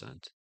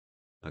 100%.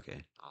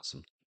 Okay,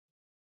 awesome.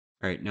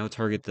 All right, now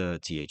target the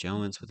TH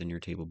elements within your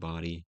table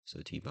body.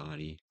 So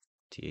T-body,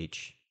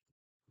 TH,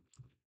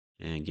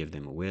 and give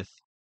them a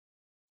width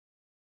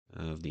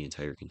of the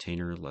entire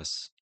container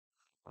less.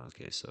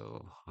 Okay,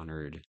 so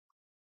 100%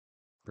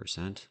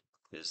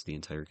 is the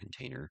entire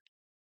container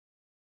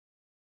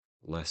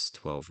less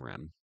 12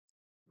 rem.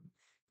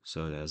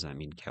 So does that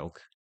mean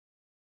calc?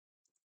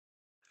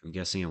 I'm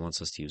guessing it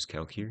wants us to use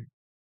calc here.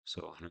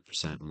 So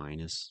 100%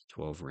 minus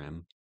 12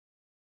 rem,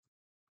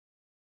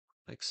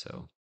 like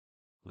so.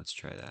 Let's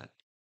try that.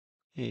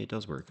 Hey, it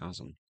does work.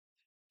 Awesome.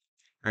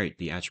 All right,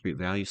 the attribute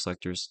value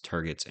selectors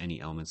targets any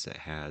elements that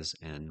has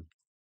an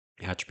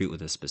attribute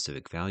with a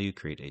specific value.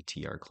 Create a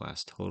TR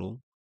class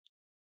total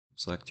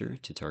selector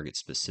to target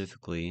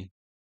specifically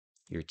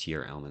your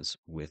TR elements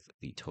with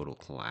the total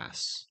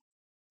class.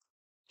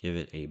 Give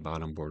it a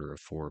bottom border of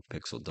 4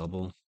 pixel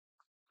double.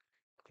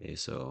 Okay,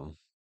 so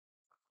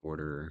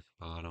border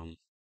bottom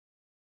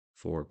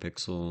 4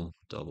 pixel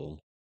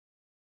double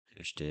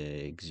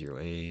hashtag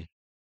 0A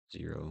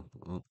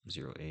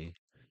 0A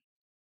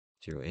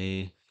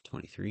 0A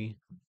 23,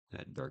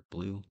 that dark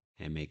blue,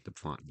 and make the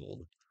font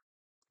bold.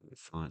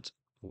 Font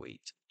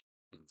weight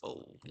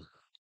bold.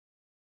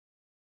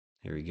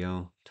 There we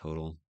go.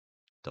 Total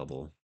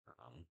double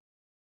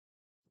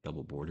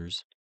double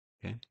borders.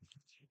 Okay.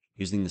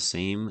 Using the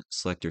same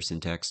selector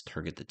syntax,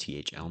 target the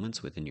TH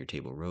elements within your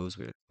table rows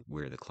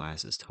where the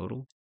class is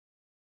total.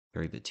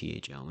 Target the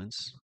TH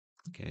elements.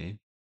 Okay.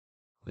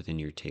 Within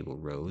your table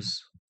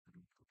rows.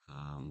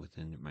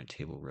 Within my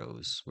table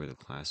rows where the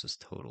class is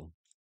total.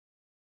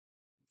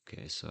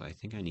 Okay, so I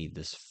think I need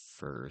this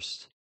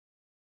first.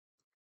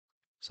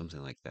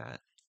 Something like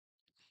that.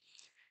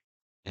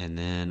 And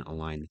then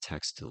align the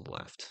text to the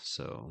left.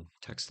 So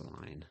text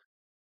align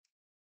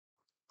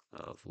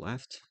of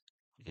left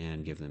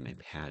and give them a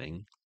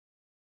padding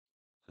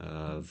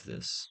of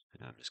this.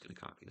 I'm just going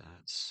to copy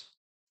that.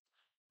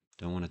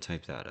 Don't want to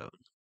type that out.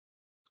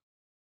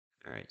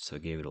 All right, so I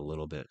gave it a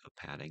little bit of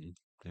padding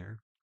there.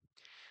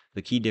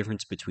 The key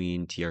difference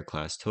between tr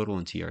class total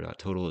and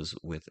tr.total is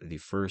with the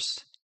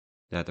first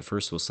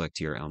will select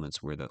tr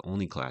elements where the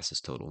only class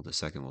is total. The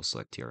second will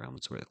select tr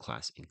elements where the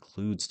class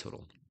includes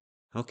total.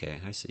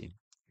 Okay, I see.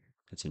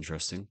 That's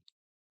interesting.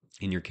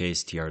 In your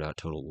case,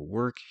 tr.total will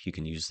work. You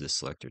can use this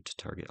selector to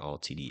target all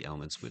TD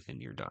elements within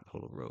your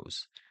 .total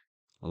rows.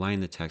 Align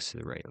the text to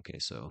the right. Okay,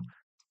 so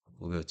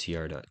we'll go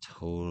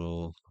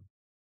tr.total,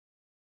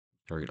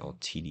 target all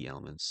TD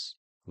elements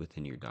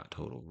within your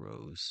 .total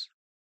rows.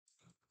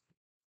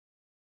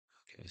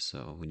 Okay,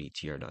 so we need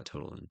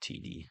tr.total and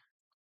TD.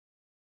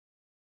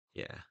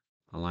 Yeah,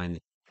 align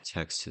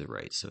text to the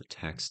right. So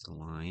text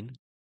align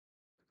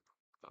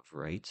of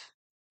right.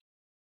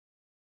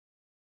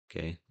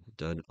 Okay,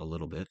 done a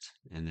little bit,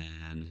 and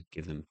then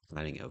give them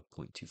padding of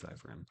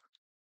 0.25 rem.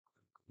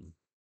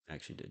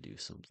 Actually did do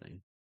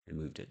something. I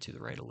moved it to the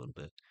right a little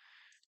bit.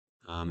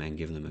 And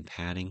give them a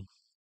padding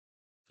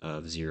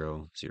of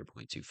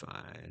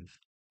 0.25,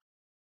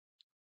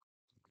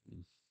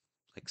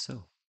 like so.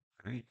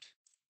 All right,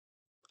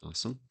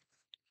 awesome.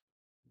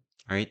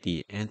 All right,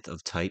 the nth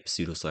of type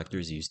pseudo selector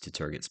is used to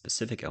target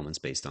specific elements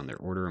based on their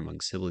order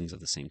among siblings of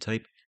the same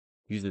type.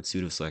 Use the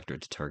pseudo selector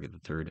to target the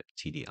third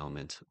TD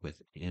element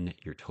within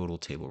your total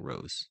table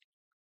rows.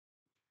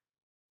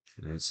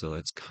 All right, so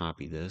let's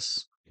copy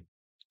this.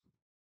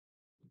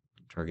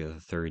 Target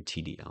the third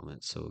TD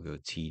element. So we'll go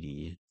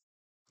TD,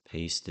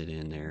 paste it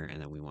in there,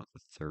 and then we want the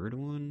third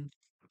one,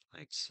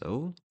 like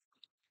so.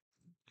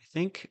 I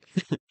think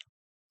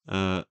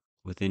uh,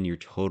 within your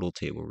total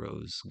table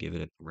rows, give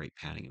it a right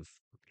padding of,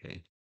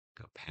 okay,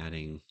 go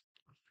padding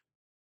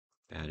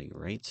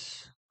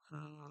right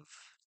of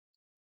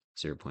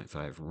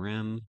 0.5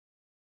 rem.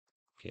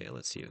 Okay,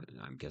 let's see.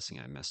 I'm guessing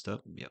I messed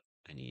up. Yep,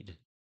 I need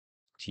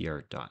tr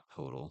dot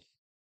total.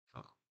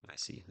 Oh, I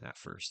see that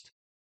first.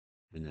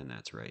 And then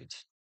that's right.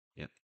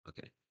 Yep,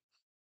 okay.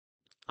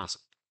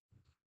 Awesome.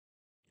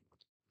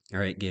 All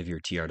right, give your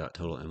tr dot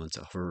total elements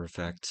a hover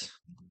effect.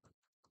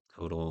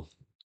 Total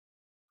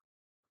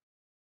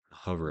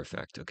hover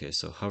effect. Okay,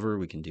 so hover,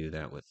 we can do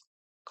that with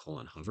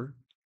colon hover.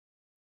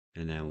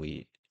 And then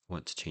we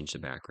want to change the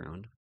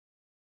background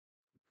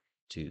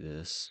to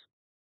this.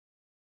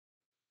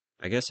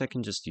 I guess I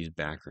can just use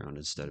background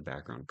instead of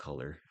background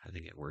color. I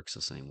think it works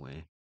the same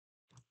way.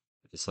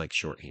 It's like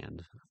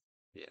shorthand.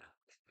 Yeah.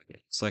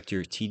 Okay. Select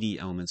your TD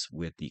elements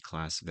with the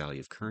class value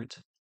of current.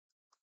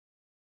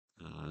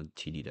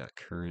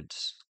 TD.current.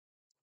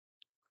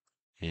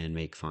 And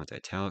make font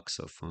italic.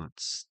 So font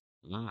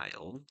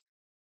style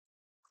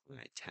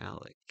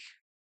italic.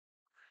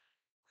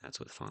 That's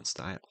with font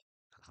style.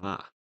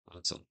 Ah,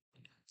 awesome.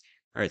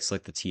 All right,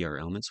 select the TR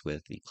elements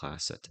with the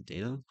class set to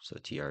data. So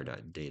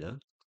tr.data.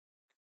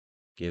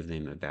 Give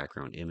them a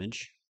background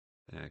image.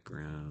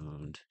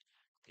 Background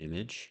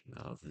image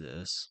of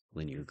this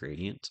linear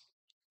gradient.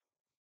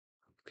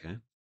 Okay.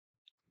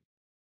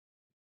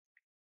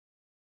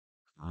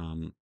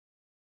 Um,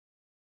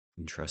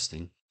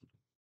 Interesting.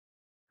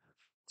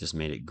 Just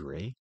made it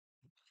gray.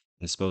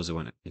 I suppose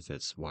if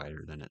it's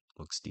wider, then it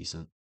looks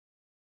decent.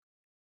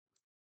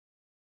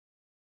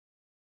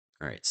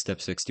 All right, step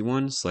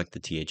 61, select the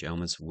th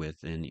elements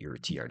within your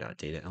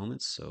tr.data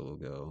elements. So we'll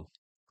go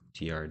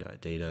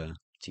tr.data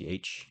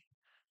th,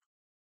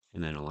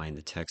 and then align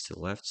the text to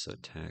the left. So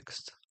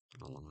text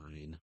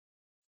align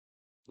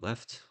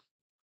left.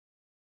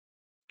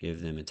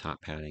 Give them a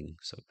top padding.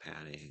 So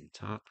padding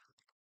top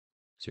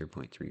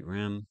 0.3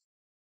 rem,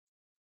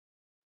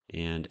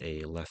 and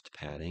a left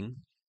padding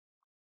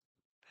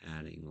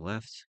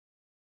left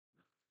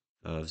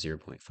of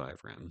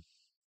 0.5 rem.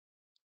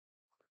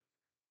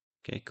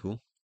 Okay,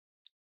 cool.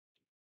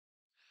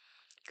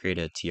 Create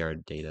a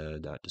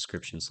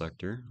tr.data.description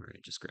selector. All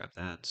right, just grab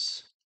that.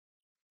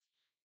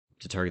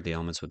 To target the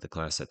elements with the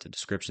class set to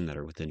description that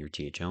are within your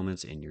th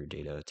elements in your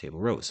data table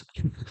rows.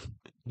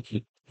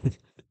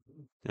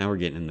 Now we're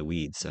getting in the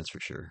weeds, that's for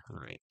sure. All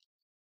right.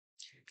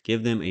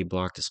 Give them a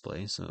block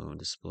display. So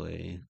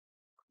display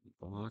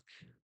block.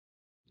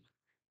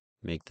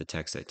 Make the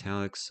text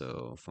italic.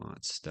 So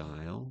font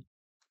style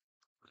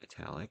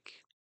italic.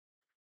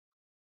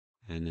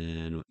 And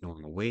then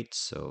normal weight.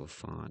 So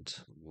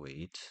font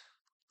weight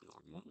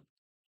normal.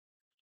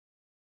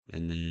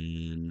 And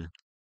then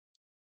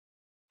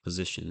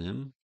position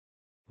them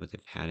with a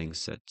padding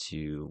set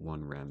to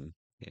 1 rem.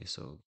 Okay,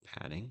 so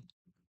padding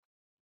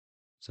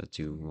set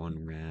to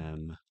 1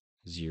 rem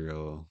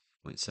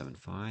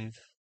 0.75.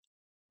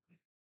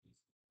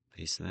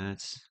 Paste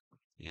that,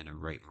 and a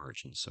right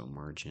margin, so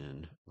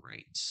margin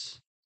right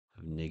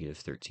of negative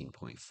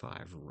 13.5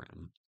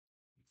 rem.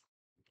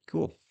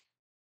 Cool.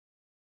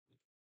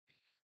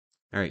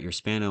 All right, your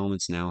span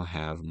elements now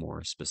have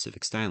more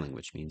specific styling,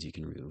 which means you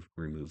can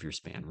remove your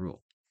span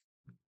rule.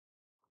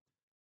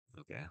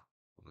 Okay,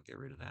 we'll get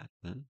rid of that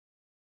then.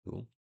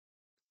 Cool.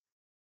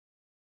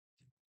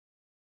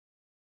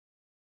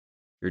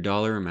 Your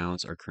dollar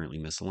amounts are currently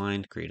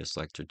misaligned. Create a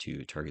selector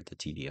to target the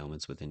TD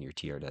elements within your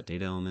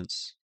tr.data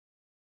elements.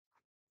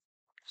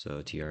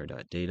 So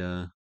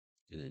tr.data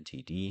and then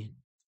TD.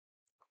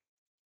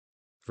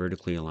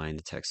 Vertically align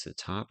the text to the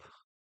top.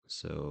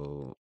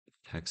 So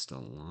text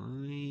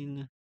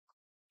align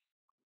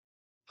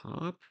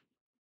top.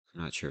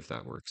 I'm not sure if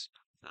that works.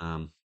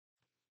 Um,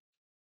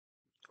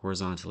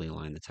 Horizontally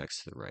align the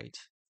text to the right.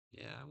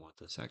 Yeah, I want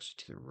this actually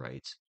to the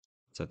right.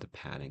 Set the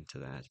padding to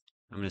that.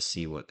 I'm going to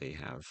see what they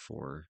have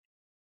for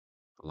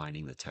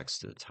aligning the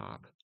text to the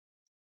top.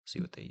 See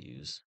what they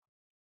use.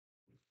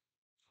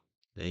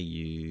 They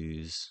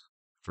use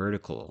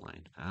vertical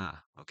align.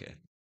 Ah, okay.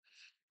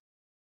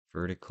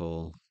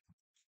 Vertical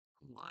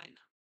align.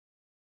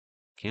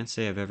 Can't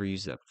say I've ever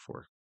used that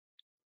before.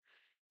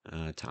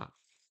 Top.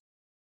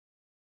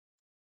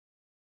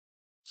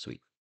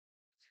 Sweet.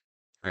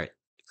 All right.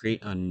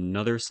 Create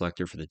another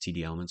selector for the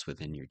TD elements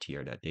within your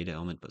tr.data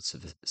element, but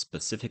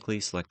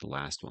specifically select the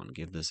last one.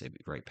 Give this a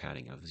right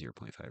padding of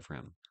 0.5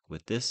 rem.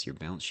 With this, your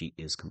balance sheet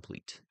is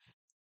complete.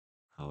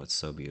 Oh, it's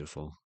so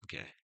beautiful.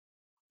 Okay.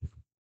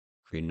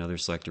 Create another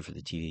selector for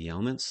the TD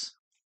elements.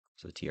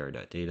 So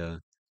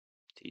tr.data,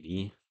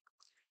 TD,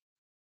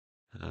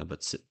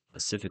 but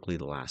specifically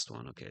the last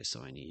one. Okay,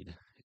 so I need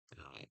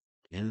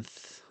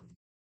nth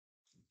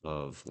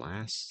of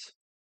last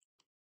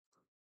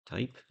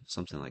type,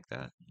 something like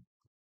that.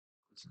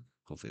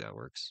 Hopefully that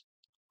works.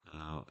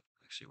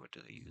 Actually, what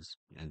did I use?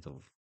 Nth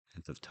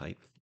of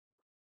type,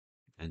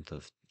 nth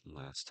of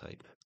last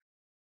type,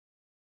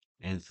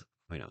 nth.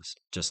 Wait, no, it's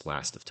just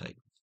last of type.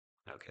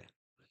 Okay,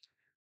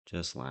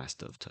 just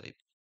last of type.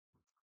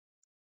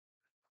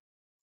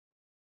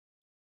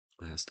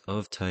 Last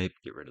of type.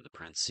 Get rid of the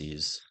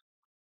parentheses,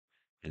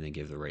 and then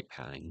give the right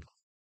padding.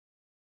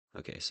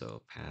 Okay,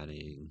 so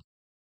padding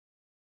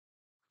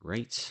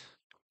right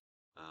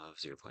of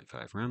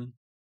 0.5 rem.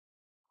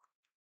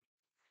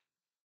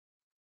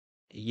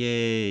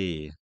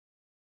 Yay!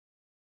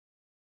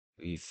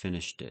 We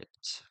finished it.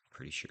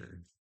 Pretty sure.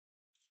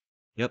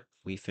 Yep,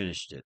 we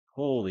finished it.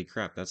 Holy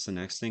crap, that's the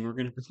next thing we're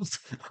gonna build?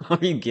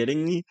 Are you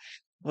kidding me?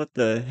 What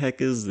the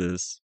heck is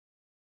this?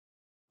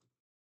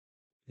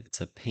 It's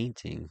a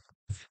painting.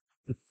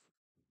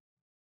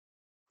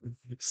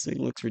 This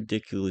thing looks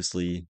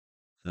ridiculously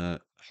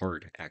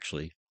hard,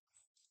 actually.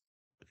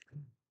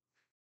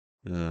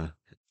 Uh,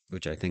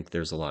 which I think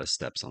there's a lot of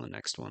steps on the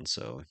next one.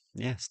 So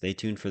yeah, stay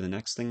tuned for the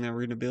next thing that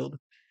we're gonna build.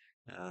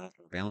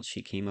 Balance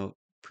sheet came out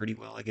pretty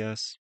well, I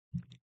guess.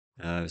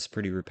 It was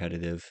pretty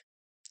repetitive,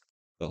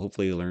 but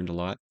hopefully you learned a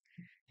lot.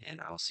 And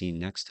I'll see you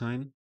next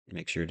time.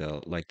 Make sure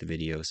to like the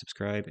video,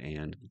 subscribe,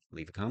 and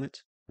leave a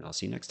comment. And I'll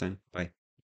see you next time. Bye.